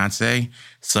by Beyonce,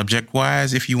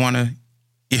 subject-wise, if you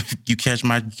catch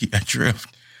my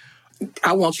drift.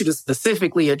 I want you to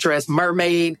specifically address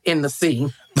Mermaid in the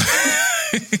Sea.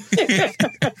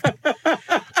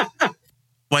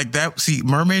 Like that, see,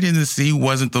 Mermaid in the Sea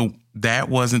wasn't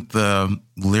the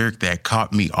lyric that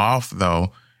caught me off,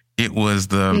 though. It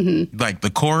was like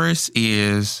the chorus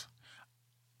is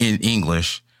in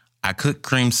English. I cook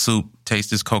cream soup,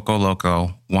 taste is Coco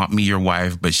Loco, want me your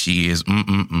wife, but she is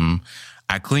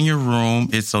I clean your room,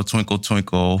 it's so twinkle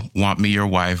twinkle, want me your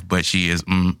wife, but she is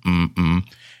And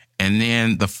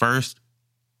then the first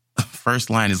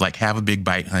line is like, have a big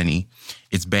bite, honey.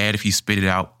 It's bad if you spit it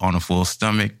out on a full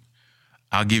stomach.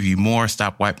 I'll give you more,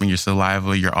 stop wiping your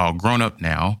saliva, you're all grown up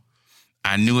now.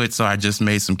 I knew it, so I just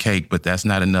made some cake, but that's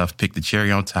not enough. Pick the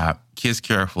cherry on top, kiss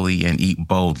carefully, and eat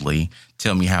boldly.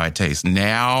 Tell me how it tastes.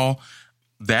 Now,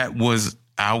 that's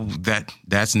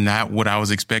not what I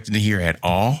was expecting to hear at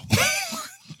all.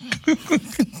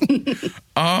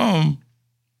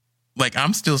 Like,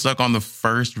 I'm still stuck on the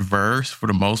first verse for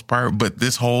the most part, but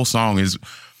this whole song is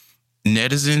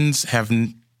netizens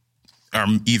are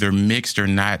either mixed or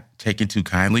not taken too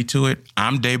kindly to it.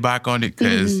 I'm Daebak on it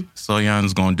because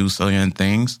Soyeon's going to do Soyeon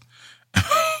things.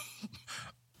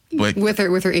 But with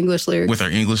her English lyrics. With her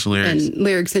English lyrics. And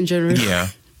lyrics in general. Yeah.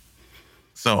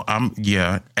 So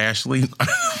Ashley.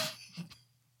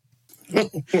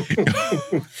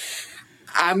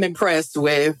 I'm impressed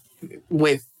with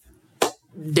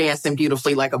dancing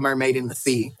beautifully like a mermaid in the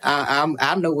sea.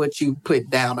 I know what you put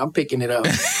down. I'm picking it up.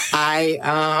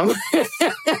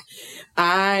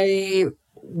 I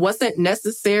wasn't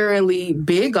necessarily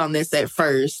big on this at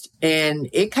first, and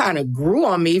it kind of grew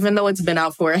on me, even though it's been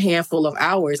out for a handful of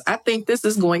hours. I think this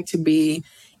is going to be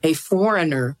a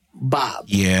foreigner bop.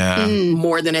 Yeah.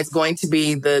 More than it's going to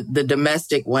be the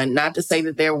domestic one. Not to say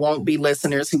that there won't be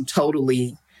listeners who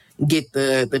totally get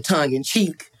the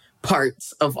tongue-in-cheek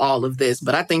parts of all of this,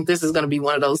 but I think this is going to be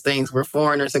one of those things where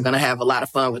foreigners are going to have a lot of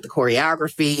fun with the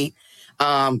choreography.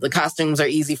 The costumes are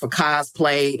easy for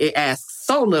cosplay. It asks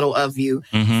so little of you.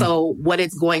 So what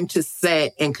it's going to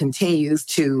set and continues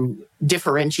to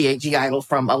differentiate G-Idol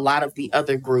from a lot of the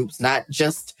other groups, not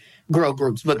just girl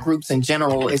groups, but groups in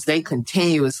general, is they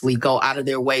continuously go out of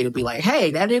their way to be like, hey,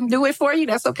 that didn't do it for you?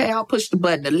 That's okay. I'll push the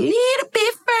button a little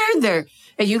bit further.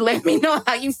 And you let me know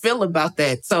how you feel about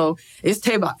that. So it's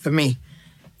Daebak for me.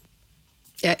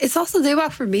 Yeah, it's also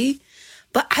Daebak for me.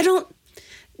 But am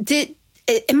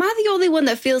I the only one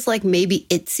that feels like maybe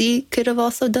ITZY could have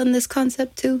also done this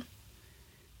concept too?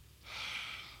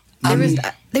 There was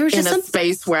just in a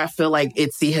space where I feel like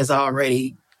ITZY has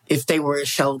already, if they were a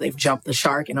show, they've jumped the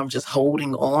shark, and I'm just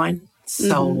holding on.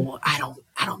 So I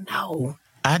don't know.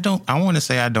 I want to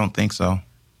say I don't think so.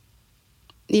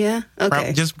 Yeah. Okay.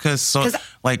 Probably just because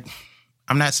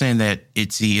I'm not saying that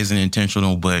ITZY isn't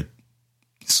intentional, but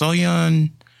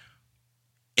Soyeon,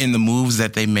 in the moves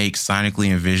that they make sonically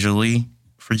and visually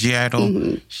for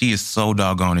G-Idol, she is so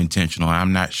doggone intentional.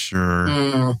 I'm not sure.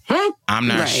 I'm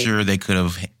not sure they could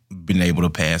have been able to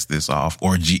pass this off,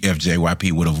 or if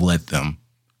JYP would have let them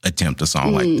attempt a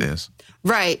song like this.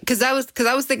 Right. Because I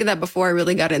was thinking that before I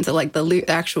really got into like the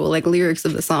actual like lyrics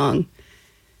of the song.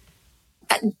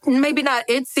 Maybe not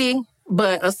ITZY,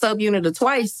 but a subunit of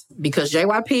Twice, because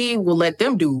JYP will let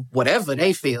them do whatever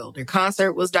they feel. Their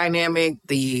concert was dynamic.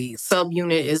 The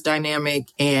subunit is dynamic,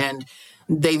 and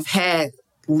they've had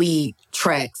lead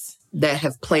tracks that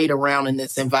have played around in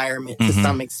this environment to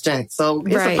some extent. So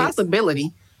it's a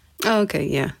possibility. Oh, okay.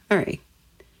 Yeah. All right.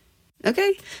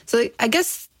 Okay. So I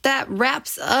guess that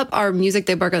wraps up our music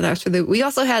day broadcast for the. We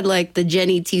also had like the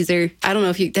Jennie teaser. I don't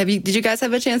know if did you guys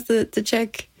have a chance to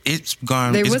check? It's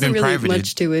gone. There it's wasn't been really privated.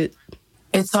 much to it.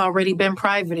 It's already been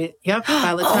privated. Yep.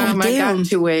 By the time I got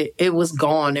to it, it was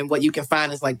gone. And what you can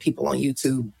find is like people on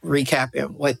YouTube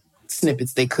recapping what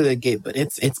snippets they could get, but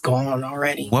it's gone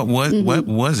already. What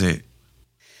was it?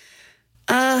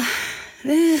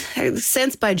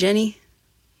 Sense by Jennie.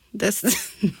 That's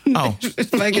Oh,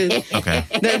 okay.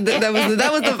 That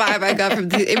was the vibe I got from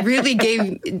it. Really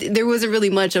gave, there wasn't really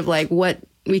much of like what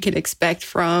we can expect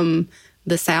from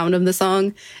the sound of the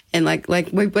song. And like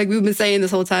we've been saying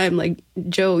this whole time, like,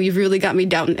 Joe, you've really got me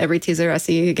doubting every teaser I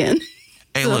see again.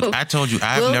 Hey, look, I told you,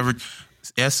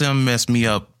 SM messed me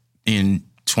up in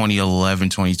 2011,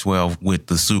 2012 with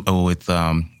the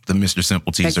Mr.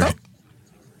 Simple teaser.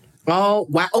 Oh,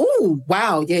 wow. Oh,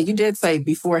 wow. Yeah, you did say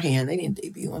beforehand. They didn't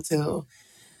debut until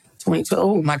 2012.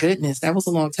 Oh, my goodness. That was a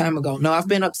long time ago. No, I've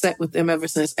been upset with them ever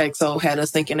since EXO had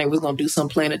us thinking they was going to do some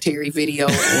planetary video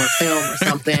or film or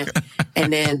something.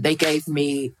 And then they gave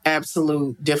me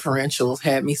absolute differentials,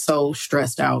 had me so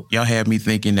stressed out. Y'all had me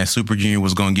thinking that Super Junior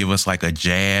was going to give us like a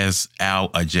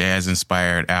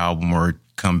jazz-inspired album or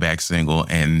comeback single,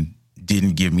 and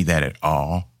didn't give me that at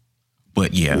all.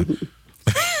 But yeah.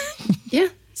 Yeah.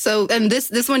 So, and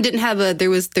this one didn't have there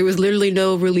was literally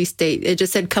no release date. It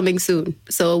just said coming soon.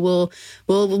 So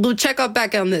we'll check out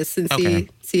back on this and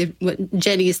see what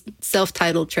Jenny's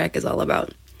self-titled track is all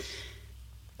about.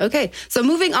 Okay, so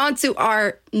moving on to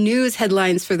our news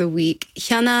headlines for the week.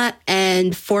 Hyuna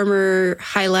and former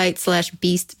Highlight /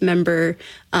 Beast member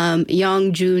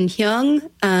Young Jun Hyung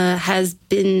has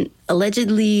been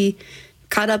allegedly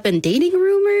caught up in dating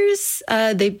rumors.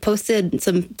 They posted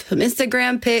some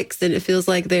Instagram pics, and it feels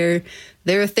like they're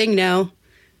a thing now.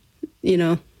 You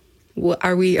know,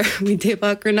 are we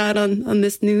Daebak or not on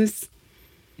this news?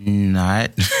 Not.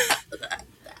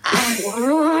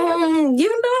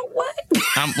 You know what?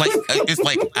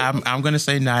 I'm gonna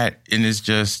say not, and it's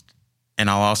just, and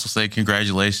I'll also say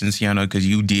congratulations, Hyuna, because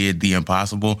you did the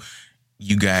impossible.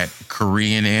 You got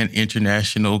Korean and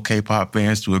international K-pop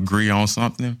fans to agree on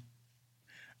something.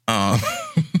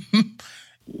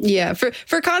 Yeah,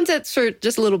 for context, for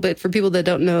just a little bit, for people that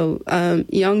don't know,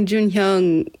 Young Jun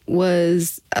Hyung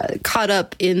was caught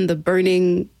up in the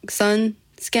Burning Sun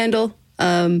scandal.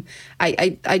 I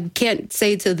can't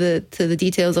say to the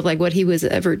details of like what he was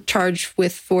ever charged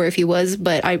with for, if he was,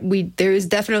 but there is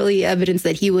definitely evidence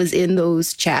that he was in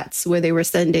those chats where they were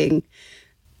sending,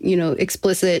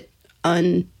 explicit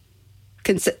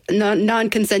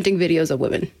non-consenting videos of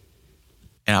women.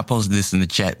 And I posted this in the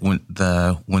chat when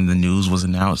the news was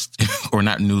announced, or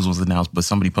not news was announced, but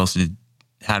somebody posted,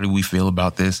 "How do we feel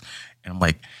about this?" And I'm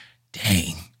like,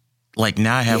 dang, like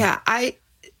now I have. Yeah,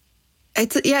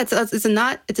 it's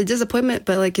a disappointment,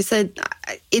 but like you said,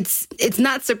 it's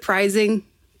not surprising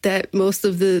that most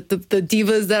of the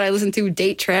divas that I listen to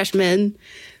date trash men.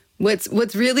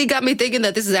 What's really got me thinking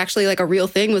that this is actually like a real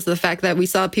thing was the fact that we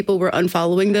saw people were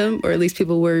unfollowing them, or at least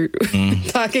people were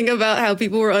talking about how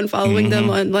people were unfollowing them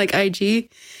on like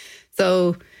IG.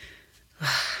 So,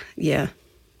 yeah.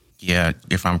 Yeah,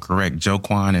 if I'm correct, Jo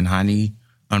Kwon and Hani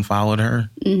unfollowed her.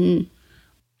 Mm-hmm.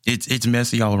 It's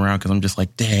messy all around because I'm just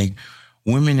like, dang,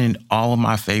 women in all of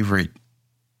my favorite,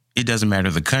 it doesn't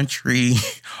matter the country,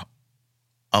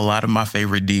 a lot of my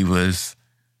favorite divas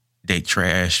date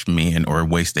trash men or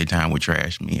waste their time with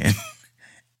trash men.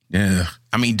 Yeah.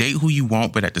 I mean, date who you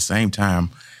want, but at the same time,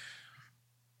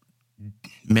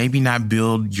 maybe not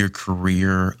build your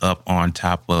career up on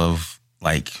top of,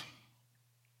 like,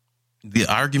 the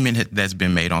argument that's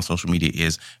been made on social media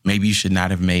is maybe you should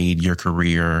not have made your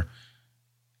career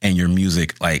and your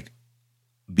music, like,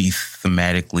 be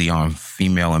thematically on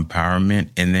female empowerment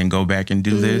and then go back and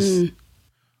do this.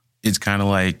 It's kind of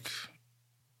like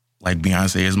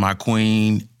Beyonce is my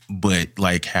queen, but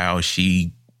like how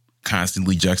she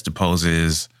constantly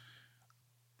juxtaposes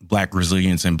Black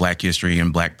resilience and Black history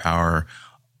and Black power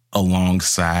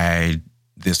alongside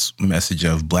this message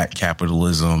of Black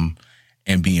capitalism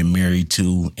and being married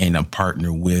to and a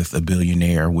partner with a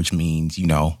billionaire, which means, you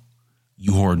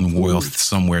hoarding wealth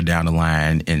somewhere down the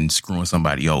line and screwing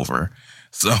somebody over.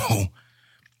 So,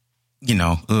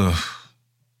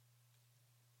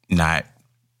 not.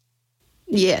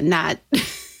 Yeah, not.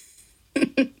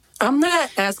 I'm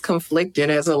not as conflicted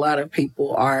as a lot of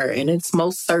people are, and it's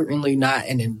most certainly not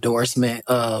an endorsement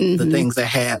of the things that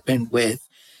happened with,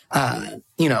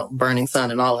 Burning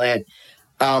Sun and all that.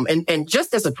 And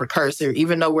just as a precursor,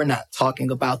 even though we're not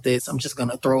talking about this, I'm just going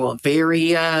to throw a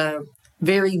very,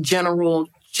 very general,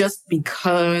 just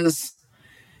because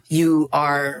you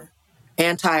are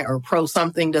anti or pro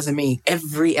something doesn't mean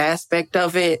every aspect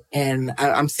of it. And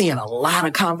I'm seeing a lot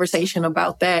of conversation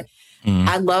about that.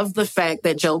 I love the fact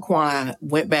that Jo Kwon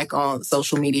went back on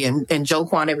social media, and Jo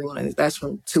Kwon, everyone, that's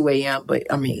from 2 a.m. But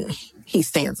I mean, he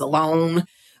stands alone.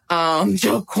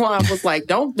 Jo Kwon was like,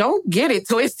 don't get it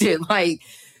twisted. Like,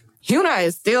 Hyuna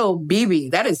is still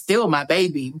BB. That is still my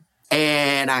baby.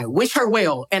 And I wish her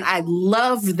well. And I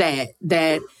love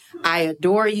that I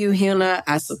adore you, Hyuna.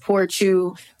 I support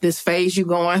you. This phase you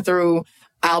going through,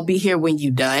 I'll be here when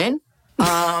you done.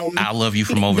 I love you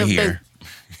from over here.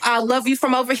 I love you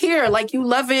from over here. Like, you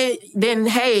love it, then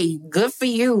hey, good for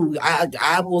you.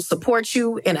 I will support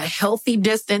you in a healthy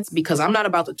distance because I'm not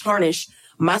about to tarnish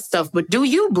my stuff, but do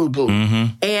you, boo-boo?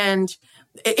 And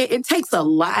it takes a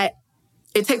lot.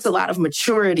 It takes a lot of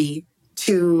maturity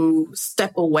to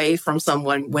step away from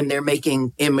someone when they're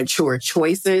making immature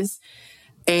choices.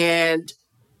 And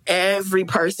every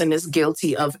person is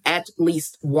guilty of at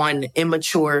least one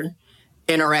immature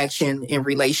interaction in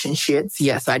relationships.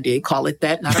 Yes, I did call it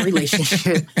that, not a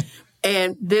relationship.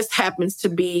 And this happens to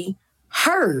be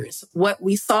hers. What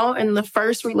we saw in the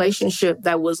first relationship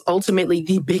that was ultimately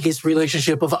the biggest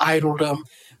relationship of idoldom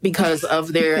because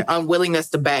of their unwillingness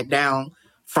to back down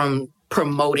from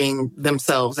promoting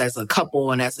themselves as a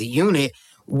couple and as a unit,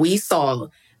 we saw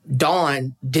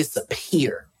Dawn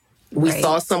disappear. We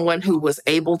saw someone who was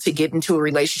able to get into a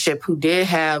relationship, who did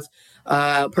have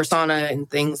persona and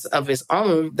things of his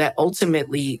own, that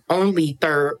ultimately only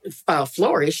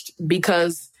flourished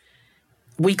because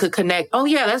we could connect. Oh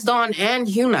yeah, that's Dawn and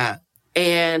Hyuna.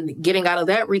 And getting out of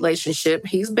that relationship,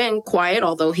 he's been quiet,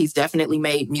 although he's definitely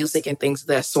made music and things of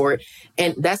that sort.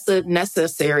 And that's a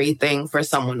necessary thing for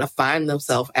someone to find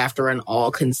themselves after an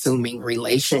all-consuming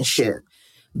relationship.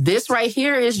 This right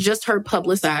here is just her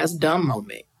publicized dumb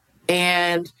moment.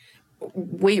 And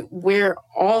we're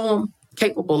all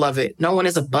capable of it. No one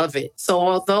is above it. So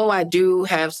although I do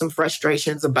have some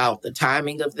frustrations about the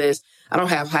timing of this, I don't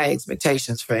have high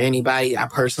expectations for anybody I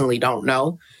personally don't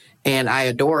know. And I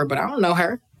adore her, but I don't know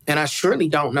her. And I surely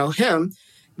don't know him.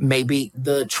 Maybe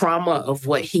the trauma of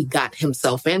what he got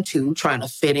himself into, trying to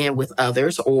fit in with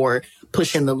others or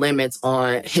pushing the limits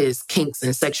on his kinks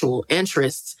and sexual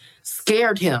interests,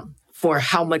 scared him for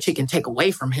how much it can take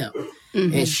away from him.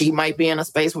 And she might be in a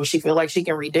space where she feels like she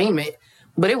can redeem it,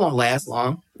 but it won't last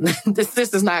long. This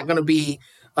is not going to be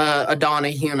a Dawn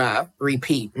and Hyuna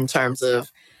repeat in terms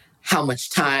of how much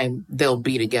time they'll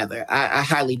be together. I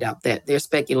highly doubt that. There's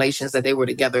speculations that they were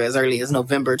together as early as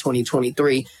November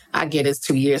 2023. I get it's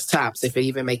 2 years tops, if it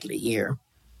even make it a year.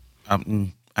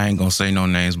 I ain't gonna say no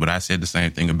names, but I said the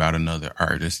same thing about another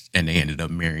artist, and they ended up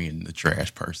marrying the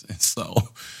trash person. So,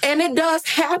 and it does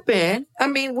happen. I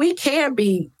mean, we can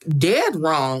be dead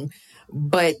wrong,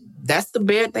 but that's the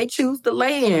bed they choose to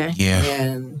lay in. Yeah.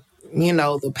 And you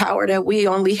know, the power that we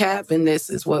only have in this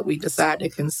is what we decide to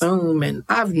consume. And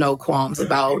I've no qualms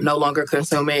about no longer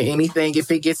consuming anything. If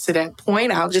it gets to that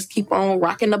point, I'll just keep on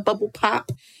rocking the bubble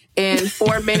pop and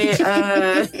 4-minute,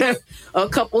 a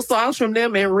couple songs from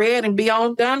them in red and be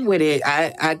on done with it.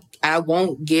 I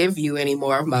won't give you any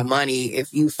more of my money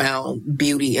if you found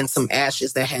beauty in some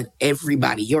ashes that had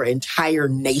everybody, your entire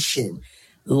nation,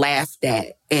 laughed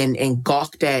at and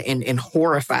gawked at and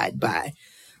horrified by.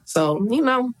 So, you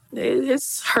know,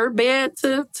 it's her bed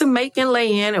to make and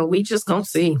lay in, and we just gonna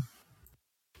see.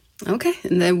 Okay,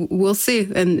 and then we'll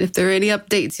see. And if there are any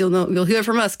updates, you'll hear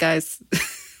from us, guys,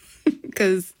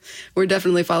 because we're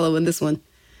definitely following this one.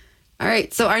 All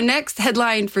right, so our next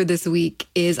headline for this week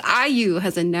is IU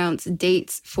has announced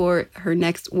dates for her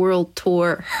next world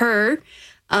tour, Her,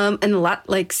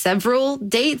 and several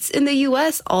dates in the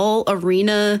U.S., all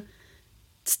arena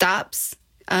stops.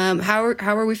 How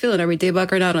are we feeling? Are we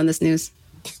Daybach or not on this news?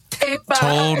 Daybach.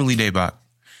 Totally Daybach.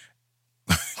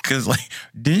 Because,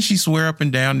 didn't she swear up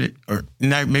and down that, or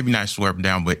not, maybe not swear up and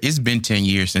down, but it's been 10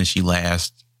 years since she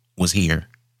last was here.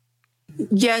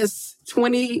 Yes,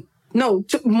 more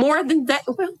than that.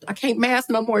 Well, I can't math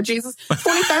no more, Jesus.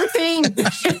 2013.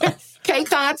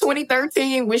 KCON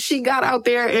 2013, when she got out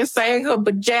there and sang her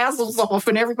bejazzles off,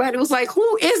 and everybody was like,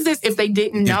 who is this? If they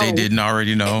didn't know. If they didn't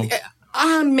already know.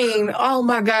 I mean, oh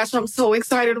my gosh, I'm so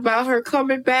excited about her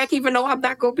coming back, even though I'm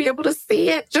not going to be able to see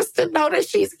it, just to know that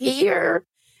she's here.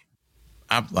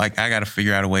 I got to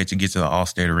figure out a way to get to the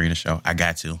Allstate Arena show. I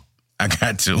got to.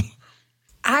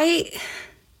 I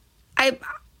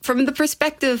from the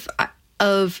perspective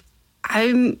of,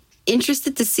 I'm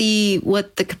interested to see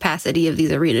what the capacity of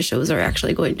these arena shows are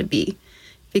actually going to be.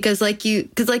 Because like you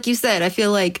said, I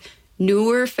feel like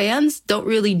newer fans don't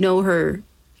really know her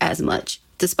as much,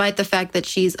 despite the fact that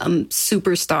she's a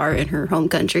superstar in her home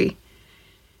country.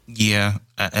 Yeah,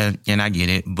 and I get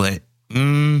it, but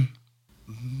maybe.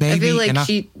 I feel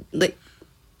like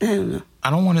I don't know. I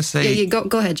don't want to say... Yeah,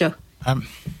 go ahead, Joe.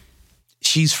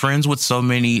 She's friends with so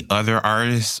many other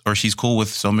artists, or she's cool with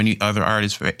so many other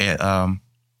artists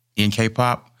in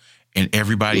K-pop, and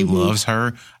everybody loves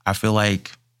her. I feel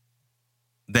like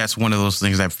that's one of those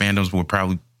things that fandoms would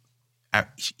probably...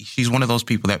 she's one of those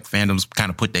people that fandoms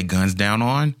kind of put their guns down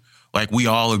on. Like, we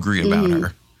all agree about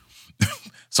her.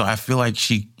 So I feel like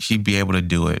she'd be able to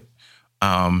do it.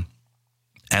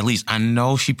 At least I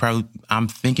know I'm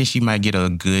thinking she might get a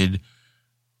good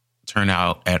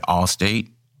turnout at Allstate.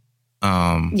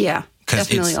 Yeah,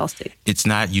 definitely Allstate. It's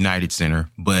not United Center,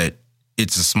 but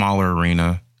it's a smaller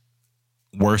arena.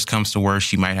 Worst comes to worst,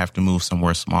 she might have to move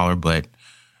somewhere smaller, but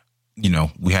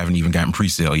we haven't even gotten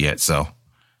pre-sale yet, so.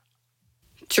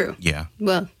 True. Yeah.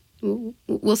 Well,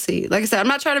 we'll see. Like I said, I'm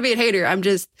not trying to be a hater. I'm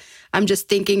just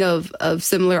thinking of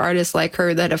similar artists like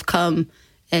her that have come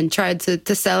and tried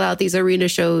to sell out these arena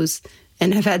shows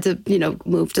and have had to,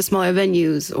 move to smaller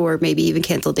venues or maybe even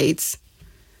cancel dates.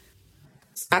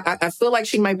 I feel like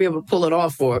she might be able to pull it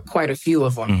off for quite a few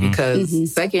of them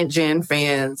because second gen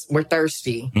fans were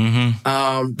thirsty.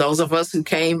 Those of us who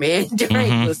came in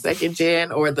during the second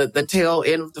gen or the tail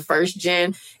end of the first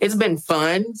gen, it's been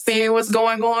fun seeing what's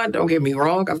going on. Don't get me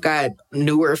wrong. I've got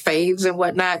newer faves and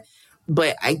whatnot,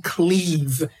 but I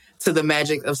cleave to the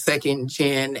magic of second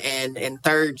gen and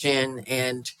third gen.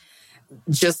 And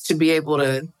just to be able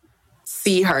to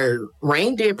see her,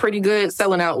 Rain did pretty good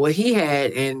selling out what he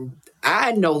had. And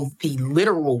I know the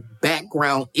literal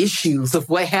background issues of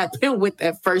what happened with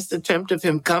that first attempt of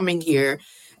him coming here.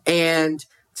 And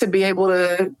to be able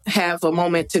to have a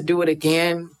moment to do it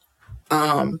again,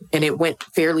 and it went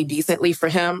fairly decently for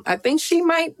him, I think she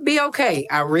might be okay.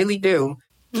 I really do.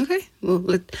 Okay.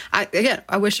 Well,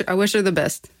 I wish her the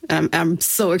best. I'm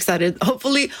so excited.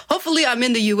 Hopefully I'm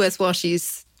in the U.S. while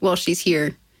she's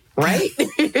here. Right.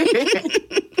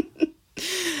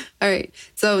 All right.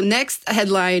 So next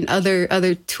headline, other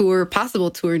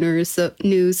possible tour news.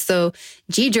 So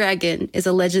G-Dragon is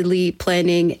allegedly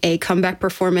planning a comeback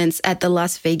performance at the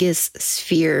Las Vegas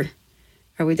Sphere.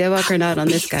 Are we dead or not on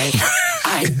this, guys?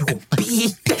 I will be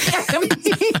there.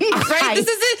 Right? This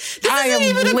isn't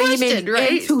even a question,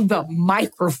 right? Into the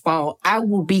microphone. I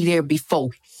will be there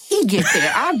before he gets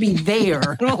there. I'll be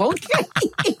there. Okay.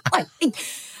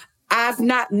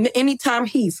 Anytime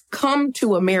he's come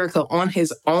to America on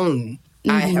his own,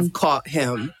 I have caught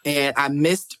him. And I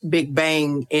missed Big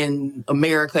Bang in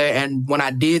America. And when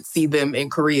I did see them in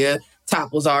Korea,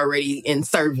 Top was already in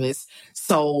service.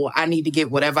 So I need to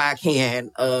get whatever I can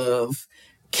of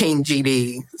King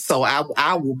GD. So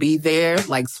I will be there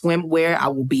like swimwear. I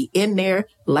will be in there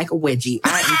like a wedgie.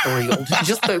 I am thrilled.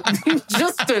 just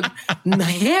the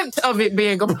hint of it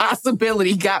being a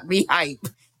possibility got me hype.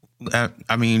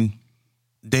 I mean,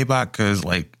 Daebak, because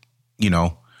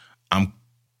I'm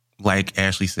like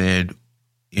Ashley said,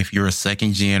 if you're a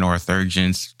second gen or a third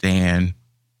gen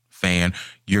fan,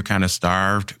 you're kind of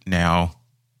starved. Now,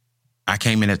 I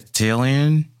came in at the tail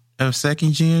end of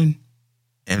second gen,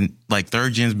 and like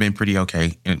third gen's been pretty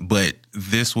okay, but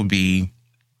this will be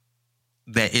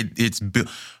that it's built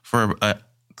for a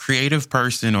creative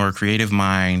person or a creative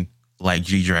mind like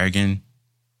G-Dragon.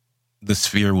 The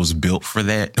Sphere was built for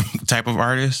that type of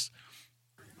artist.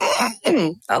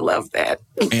 I love that.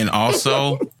 And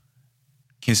also,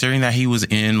 considering that he was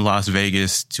in Las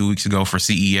Vegas 2 weeks ago for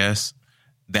CES,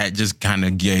 that just kind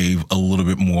of gave a little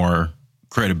bit more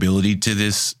credibility to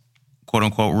this quote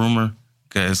unquote rumor.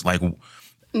 Because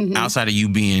outside of you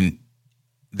being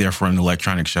there for an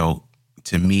electronic show,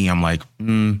 to me, I'm like,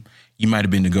 you might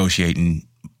have been negotiating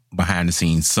behind the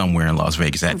scenes somewhere in Las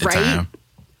Vegas at the time.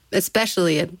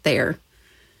 Especially there.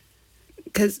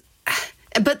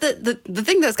 But the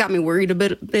thing that's got me worried a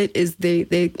bit is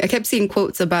I kept seeing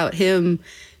quotes about him,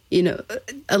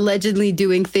 allegedly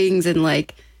doing things in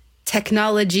like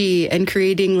technology and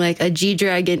creating like a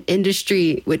G-Dragon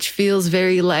industry, which feels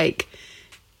very like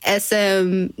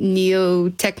SM neo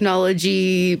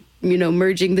technology,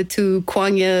 merging the two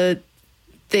Kwanya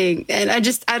thing. And I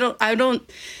don't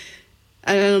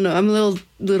know. I'm a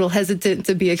little hesitant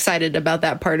to be excited about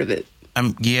that part of it.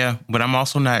 Yeah, but I'm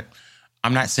also not.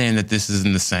 I'm not saying that this is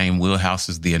in the same wheelhouse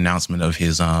as the announcement of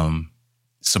his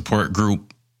support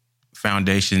group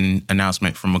foundation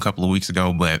announcement from a couple of weeks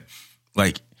ago, but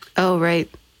oh right,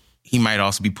 he might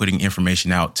also be putting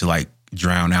information out to like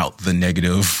drown out the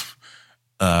negative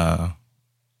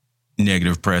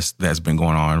press that's been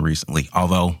going on recently.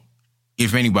 Although,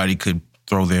 if anybody could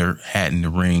throw their hat in the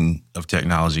ring of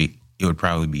technology, it would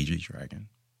probably be G-Dragon.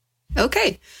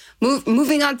 Okay.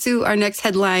 Moving on to our next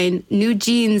headline,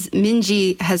 NewJeans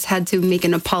Minji has had to make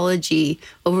an apology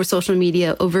over social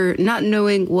media over not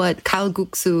knowing what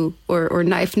kalguksu or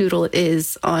knife noodle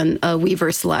is on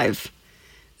Weverse Live.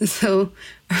 So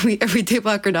are we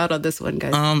Daebak or not on this one,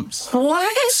 guys?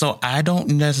 What? So I don't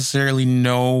necessarily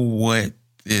know what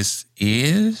this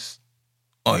is.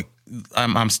 Like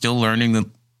I'm still learning the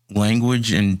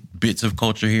language and bits of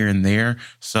culture here and there.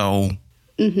 So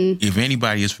If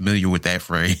anybody is familiar with that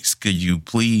phrase, could you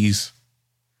please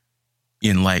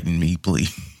enlighten me,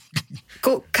 please?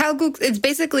 Kalguk, it's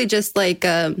basically just like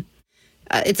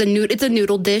it's a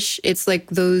noodle dish. It's like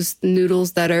those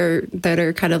noodles that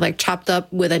are kind of like chopped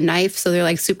up with a knife, so they're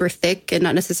like super thick and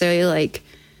not necessarily like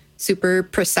super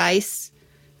precise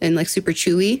and like super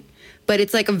chewy. But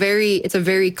it's like a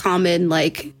very common,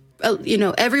 like,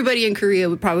 everybody in Korea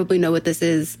would probably know what this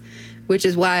is, which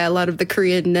is why a lot of the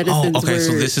Korean netizens okay, were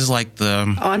so this is like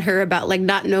on her about like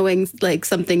not knowing like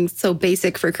something so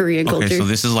basic for Korean culture. Okay, so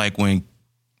this is like when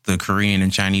the Korean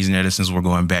and Chinese netizens were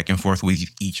going back and forth with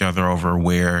each other over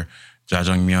where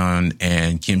jjajangmyeon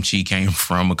and kimchi came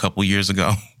from a couple years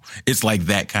ago. It's like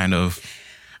that kind of.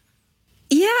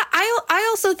 Yeah, I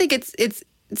also think it's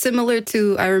similar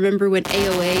to, I remember when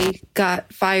AOA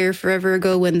got fired forever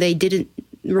ago when they didn't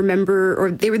remember, or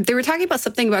they were talking about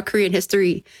something about Korean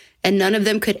history, and none of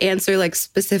them could answer like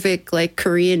specific like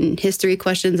Korean history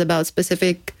questions about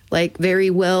specific like very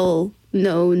well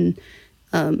known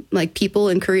like people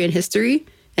in Korean history,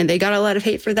 and they got a lot of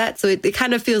hate for that. So it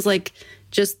kind of feels like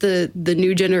just the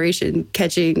new generation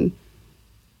catching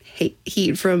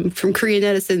heat from Korean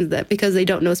netizens that because they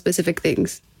don't know specific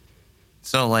things.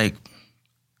 So like,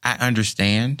 I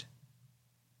understand,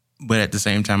 but at the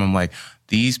same time, I'm like,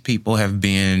 these people have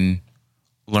been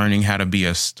learning how to be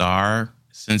a star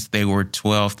since they were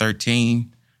 12,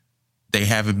 13. They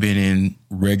haven't been in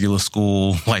regular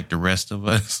school like the rest of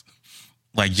us.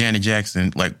 Like Janet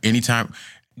Jackson, like anytime,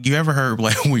 you ever heard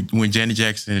like when Janet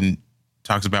Jackson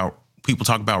people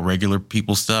talk about regular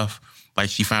people stuff, like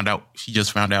she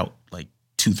just found out like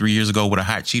 2-3 years ago what a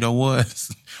hot Cheeto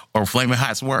was or Flaming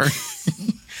Hots were.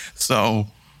 So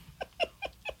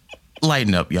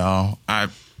lighten up, y'all. I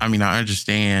mean, I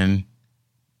understand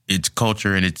it's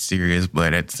culture and it's serious,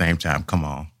 but at the same time, come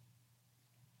on.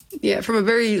 Yeah, from a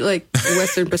very like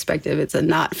Western perspective, it's a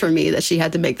not for me that she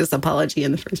had to make this apology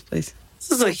in the first place.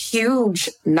 This is a huge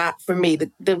not for me.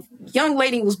 The young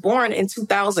lady was born in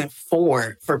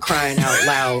 2004, for crying out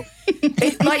loud.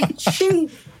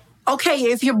 Okay,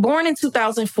 if you're born in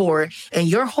 2004 and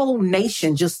your whole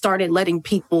nation just started letting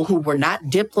people who were not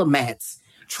diplomats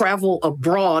travel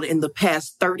abroad in the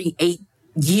past 38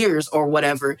 years or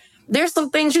whatever, there's some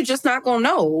things you're just not going to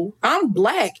know. I'm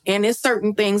Black and there's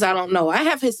certain things I don't know. I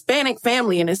have Hispanic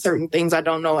family and there's certain things I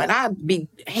don't know. And I'd be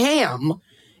ham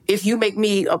if you make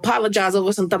me apologize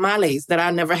over some tamales that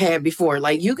I never had before.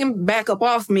 Like, you can back up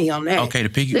off me on that. Okay,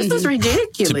 this is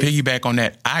ridiculous. To piggyback on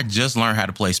that, I just learned how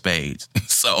to play spades.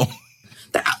 So...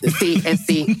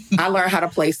 See, I learned how to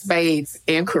play spades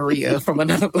in Korea from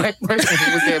another Black person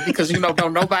who was there because,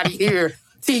 don't nobody here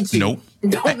teach you. Nope.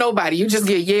 Don't nobody. You just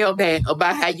get yelled at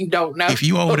about how you don't know. If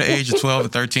you over the age of 12 or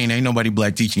 13, ain't nobody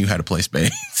Black teaching you how to play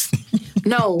spades.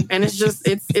 No, and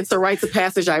it's a rite of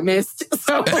passage I missed.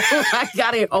 So I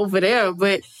got it over there.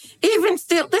 But even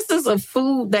still, this is a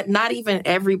food that not even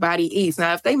everybody eats.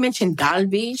 Now, if they mention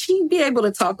galbi, she'd be able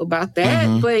to talk about that.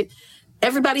 Mm-hmm. But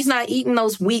everybody's not eating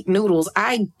those wheat noodles.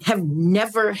 I have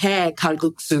never had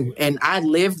kalguksu, and I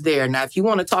lived there. Now, if you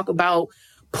want to talk about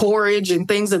porridge and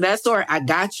things of that sort, I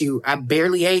got you. I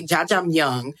barely ate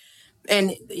jjajangmyeon.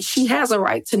 And she has a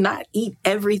right to not eat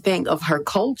everything of her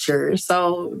culture.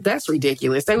 So that's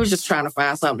ridiculous. They was just trying to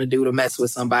find something to do to mess with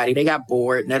somebody. They got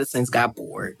bored. Netizens got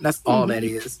bored. That's all that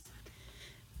is.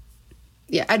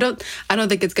 Yeah, I don't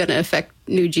think it's going to affect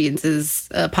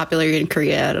NewJeans' popularity in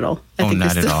Korea at all. I think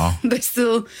not at all.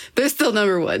 They're still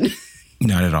number one.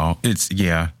 Not at all. It's,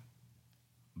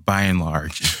 by and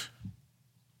large.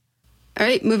 All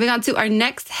right, moving on to our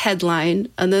next headline.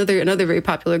 Another very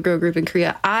popular girl group in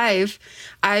Korea,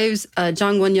 IVE's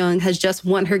Jang Won-young has just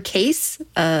won her case,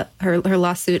 her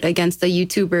lawsuit against a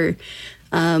YouTuber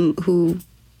who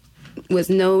was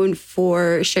known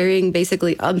for sharing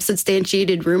basically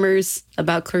unsubstantiated rumors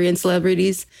about Korean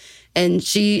celebrities, and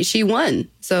she won.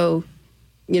 So,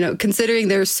 considering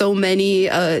there's so many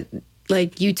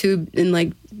like YouTube and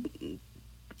like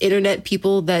internet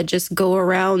people that just go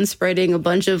around spreading a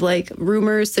bunch of like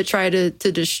rumors to try to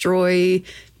destroy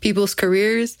people's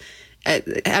careers,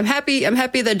 I'm happy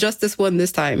that justice won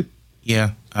this time.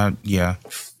 Yeah.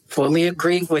 Fully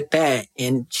agree with that.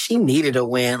 And she needed a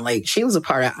win. Like, she was a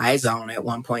part of iZone at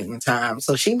one point in time.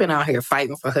 So she's been out here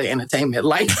fighting for her entertainment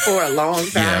life for a long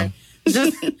time.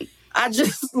 I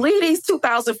just leave these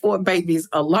 2004 babies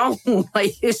alone.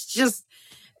 Like, it's just,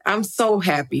 I'm so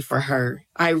happy for her.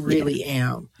 I really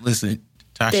am. Listen,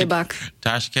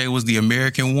 Tasha K was the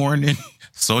American warning.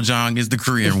 Sojong is the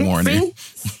Korean warning.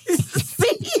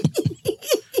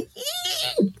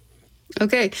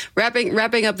 Okay,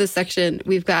 wrapping up this section,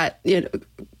 we've got,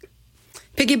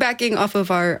 piggybacking off of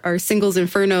our Singles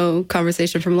Inferno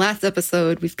conversation from last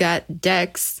episode, we've got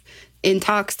Dex in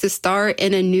talks to star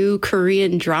in a new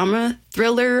Korean drama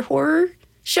thriller horror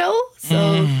show.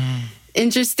 So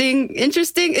interesting.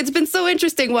 It's been so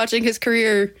interesting watching his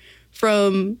career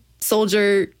from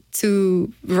soldier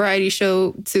to variety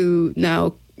show to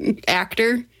now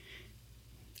actor.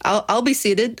 I'll be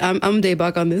seated. I'm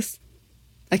Daebak on this.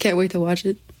 I can't wait to watch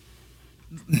it.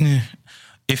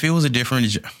 If it was a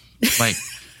different, like,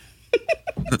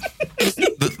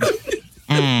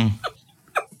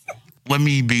 let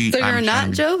me be. So you're a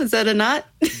not, Joe? Is that a not?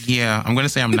 Yeah, I'm gonna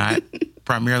say I'm not.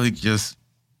 Primarily just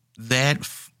that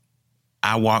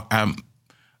I'm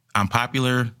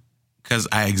popular because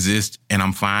I exist and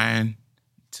I'm fine.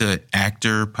 To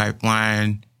actor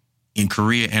pipeline in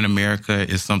Korea and America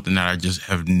is something that I just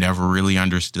have never really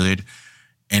understood.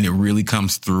 And it really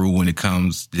comes through when it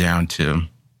comes down to,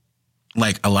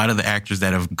 like, a lot of the actors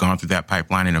that have gone through that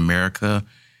pipeline in America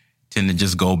tend to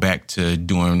just go back to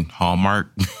doing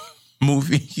Hallmark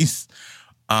movies.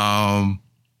 No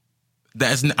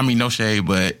shade,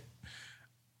 but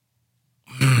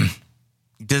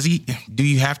do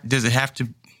we have to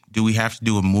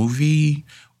do a movie?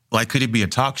 Like, could it be a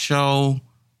talk show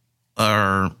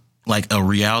or like a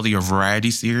reality or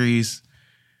variety series?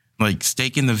 Like,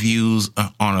 staking the views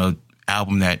on a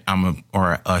album that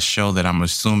or a show that I'm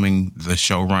assuming the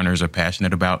showrunners are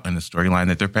passionate about and the storyline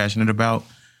that they're passionate about.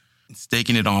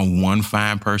 Staking it on one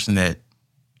fine person that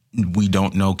we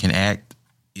don't know can act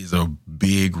is a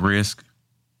big risk.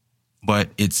 But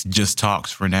it's just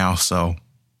talks for now, so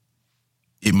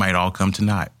it might all come to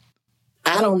naught.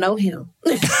 I don't know him.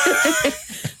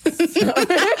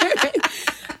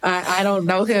 I don't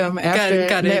know him after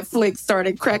Netflix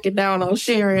started cracking down on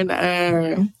sharing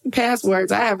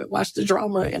passwords. I haven't watched the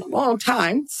drama in a long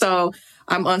time, so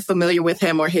I'm unfamiliar with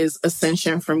him or his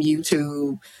ascension from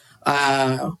YouTube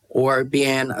or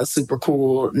being a super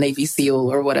cool Navy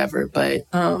SEAL or whatever. But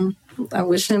I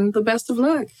wish him the best of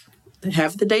luck.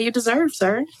 Have the day you deserve,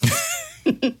 sir.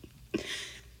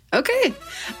 Okay.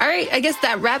 All right. I guess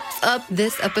that wraps up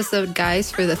this episode,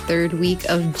 guys, for the third week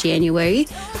of January.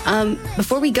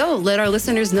 Before we go, let our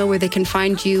listeners know where they can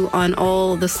find you on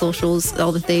all the socials,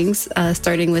 all the things,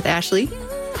 starting with Ashley.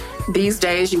 These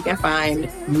days, you can find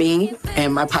me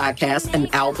and my podcast, An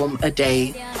Album a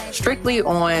Day, strictly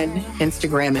on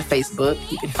Instagram and Facebook.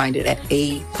 You can find it at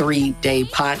A3 Day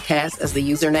Podcast as the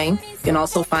username. You can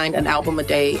also find An Album a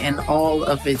Day in all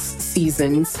of its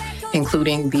seasons,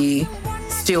 including the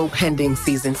still pending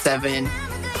season 7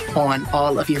 on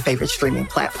all of your favorite streaming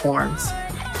platforms.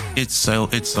 It's so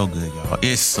good, y'all.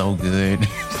 It's so good.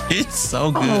 It's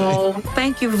so good. Oh,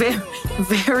 thank you very,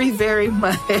 very, very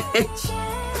much.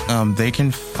 They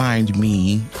can find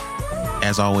me,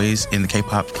 as always, in the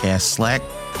K-Pop Cast Slack.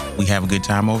 We have a good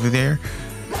time over there.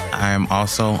 I am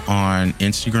also on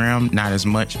Instagram, not as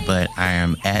much, but I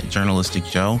am at Journalistic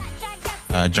Joe.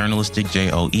 Journalistic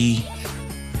Joe.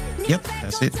 Yep,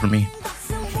 that's it for me.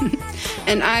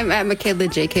 And I'm at Michaela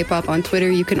J. K-Pop on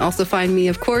Twitter. You can also find me,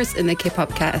 of course, in the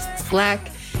K-Pop Cast Slack.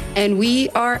 And we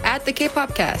are at the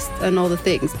K-Pop Cast and all the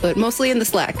things, but mostly in the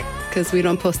Slack because we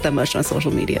don't post that much on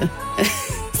social media.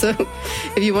 So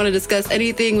if you want to discuss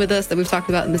anything with us that we've talked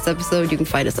about in this episode, you can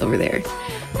find us over there.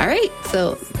 All right.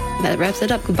 So that wraps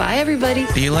it up. Goodbye, everybody.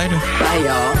 See you later. Bye,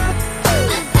 y'all.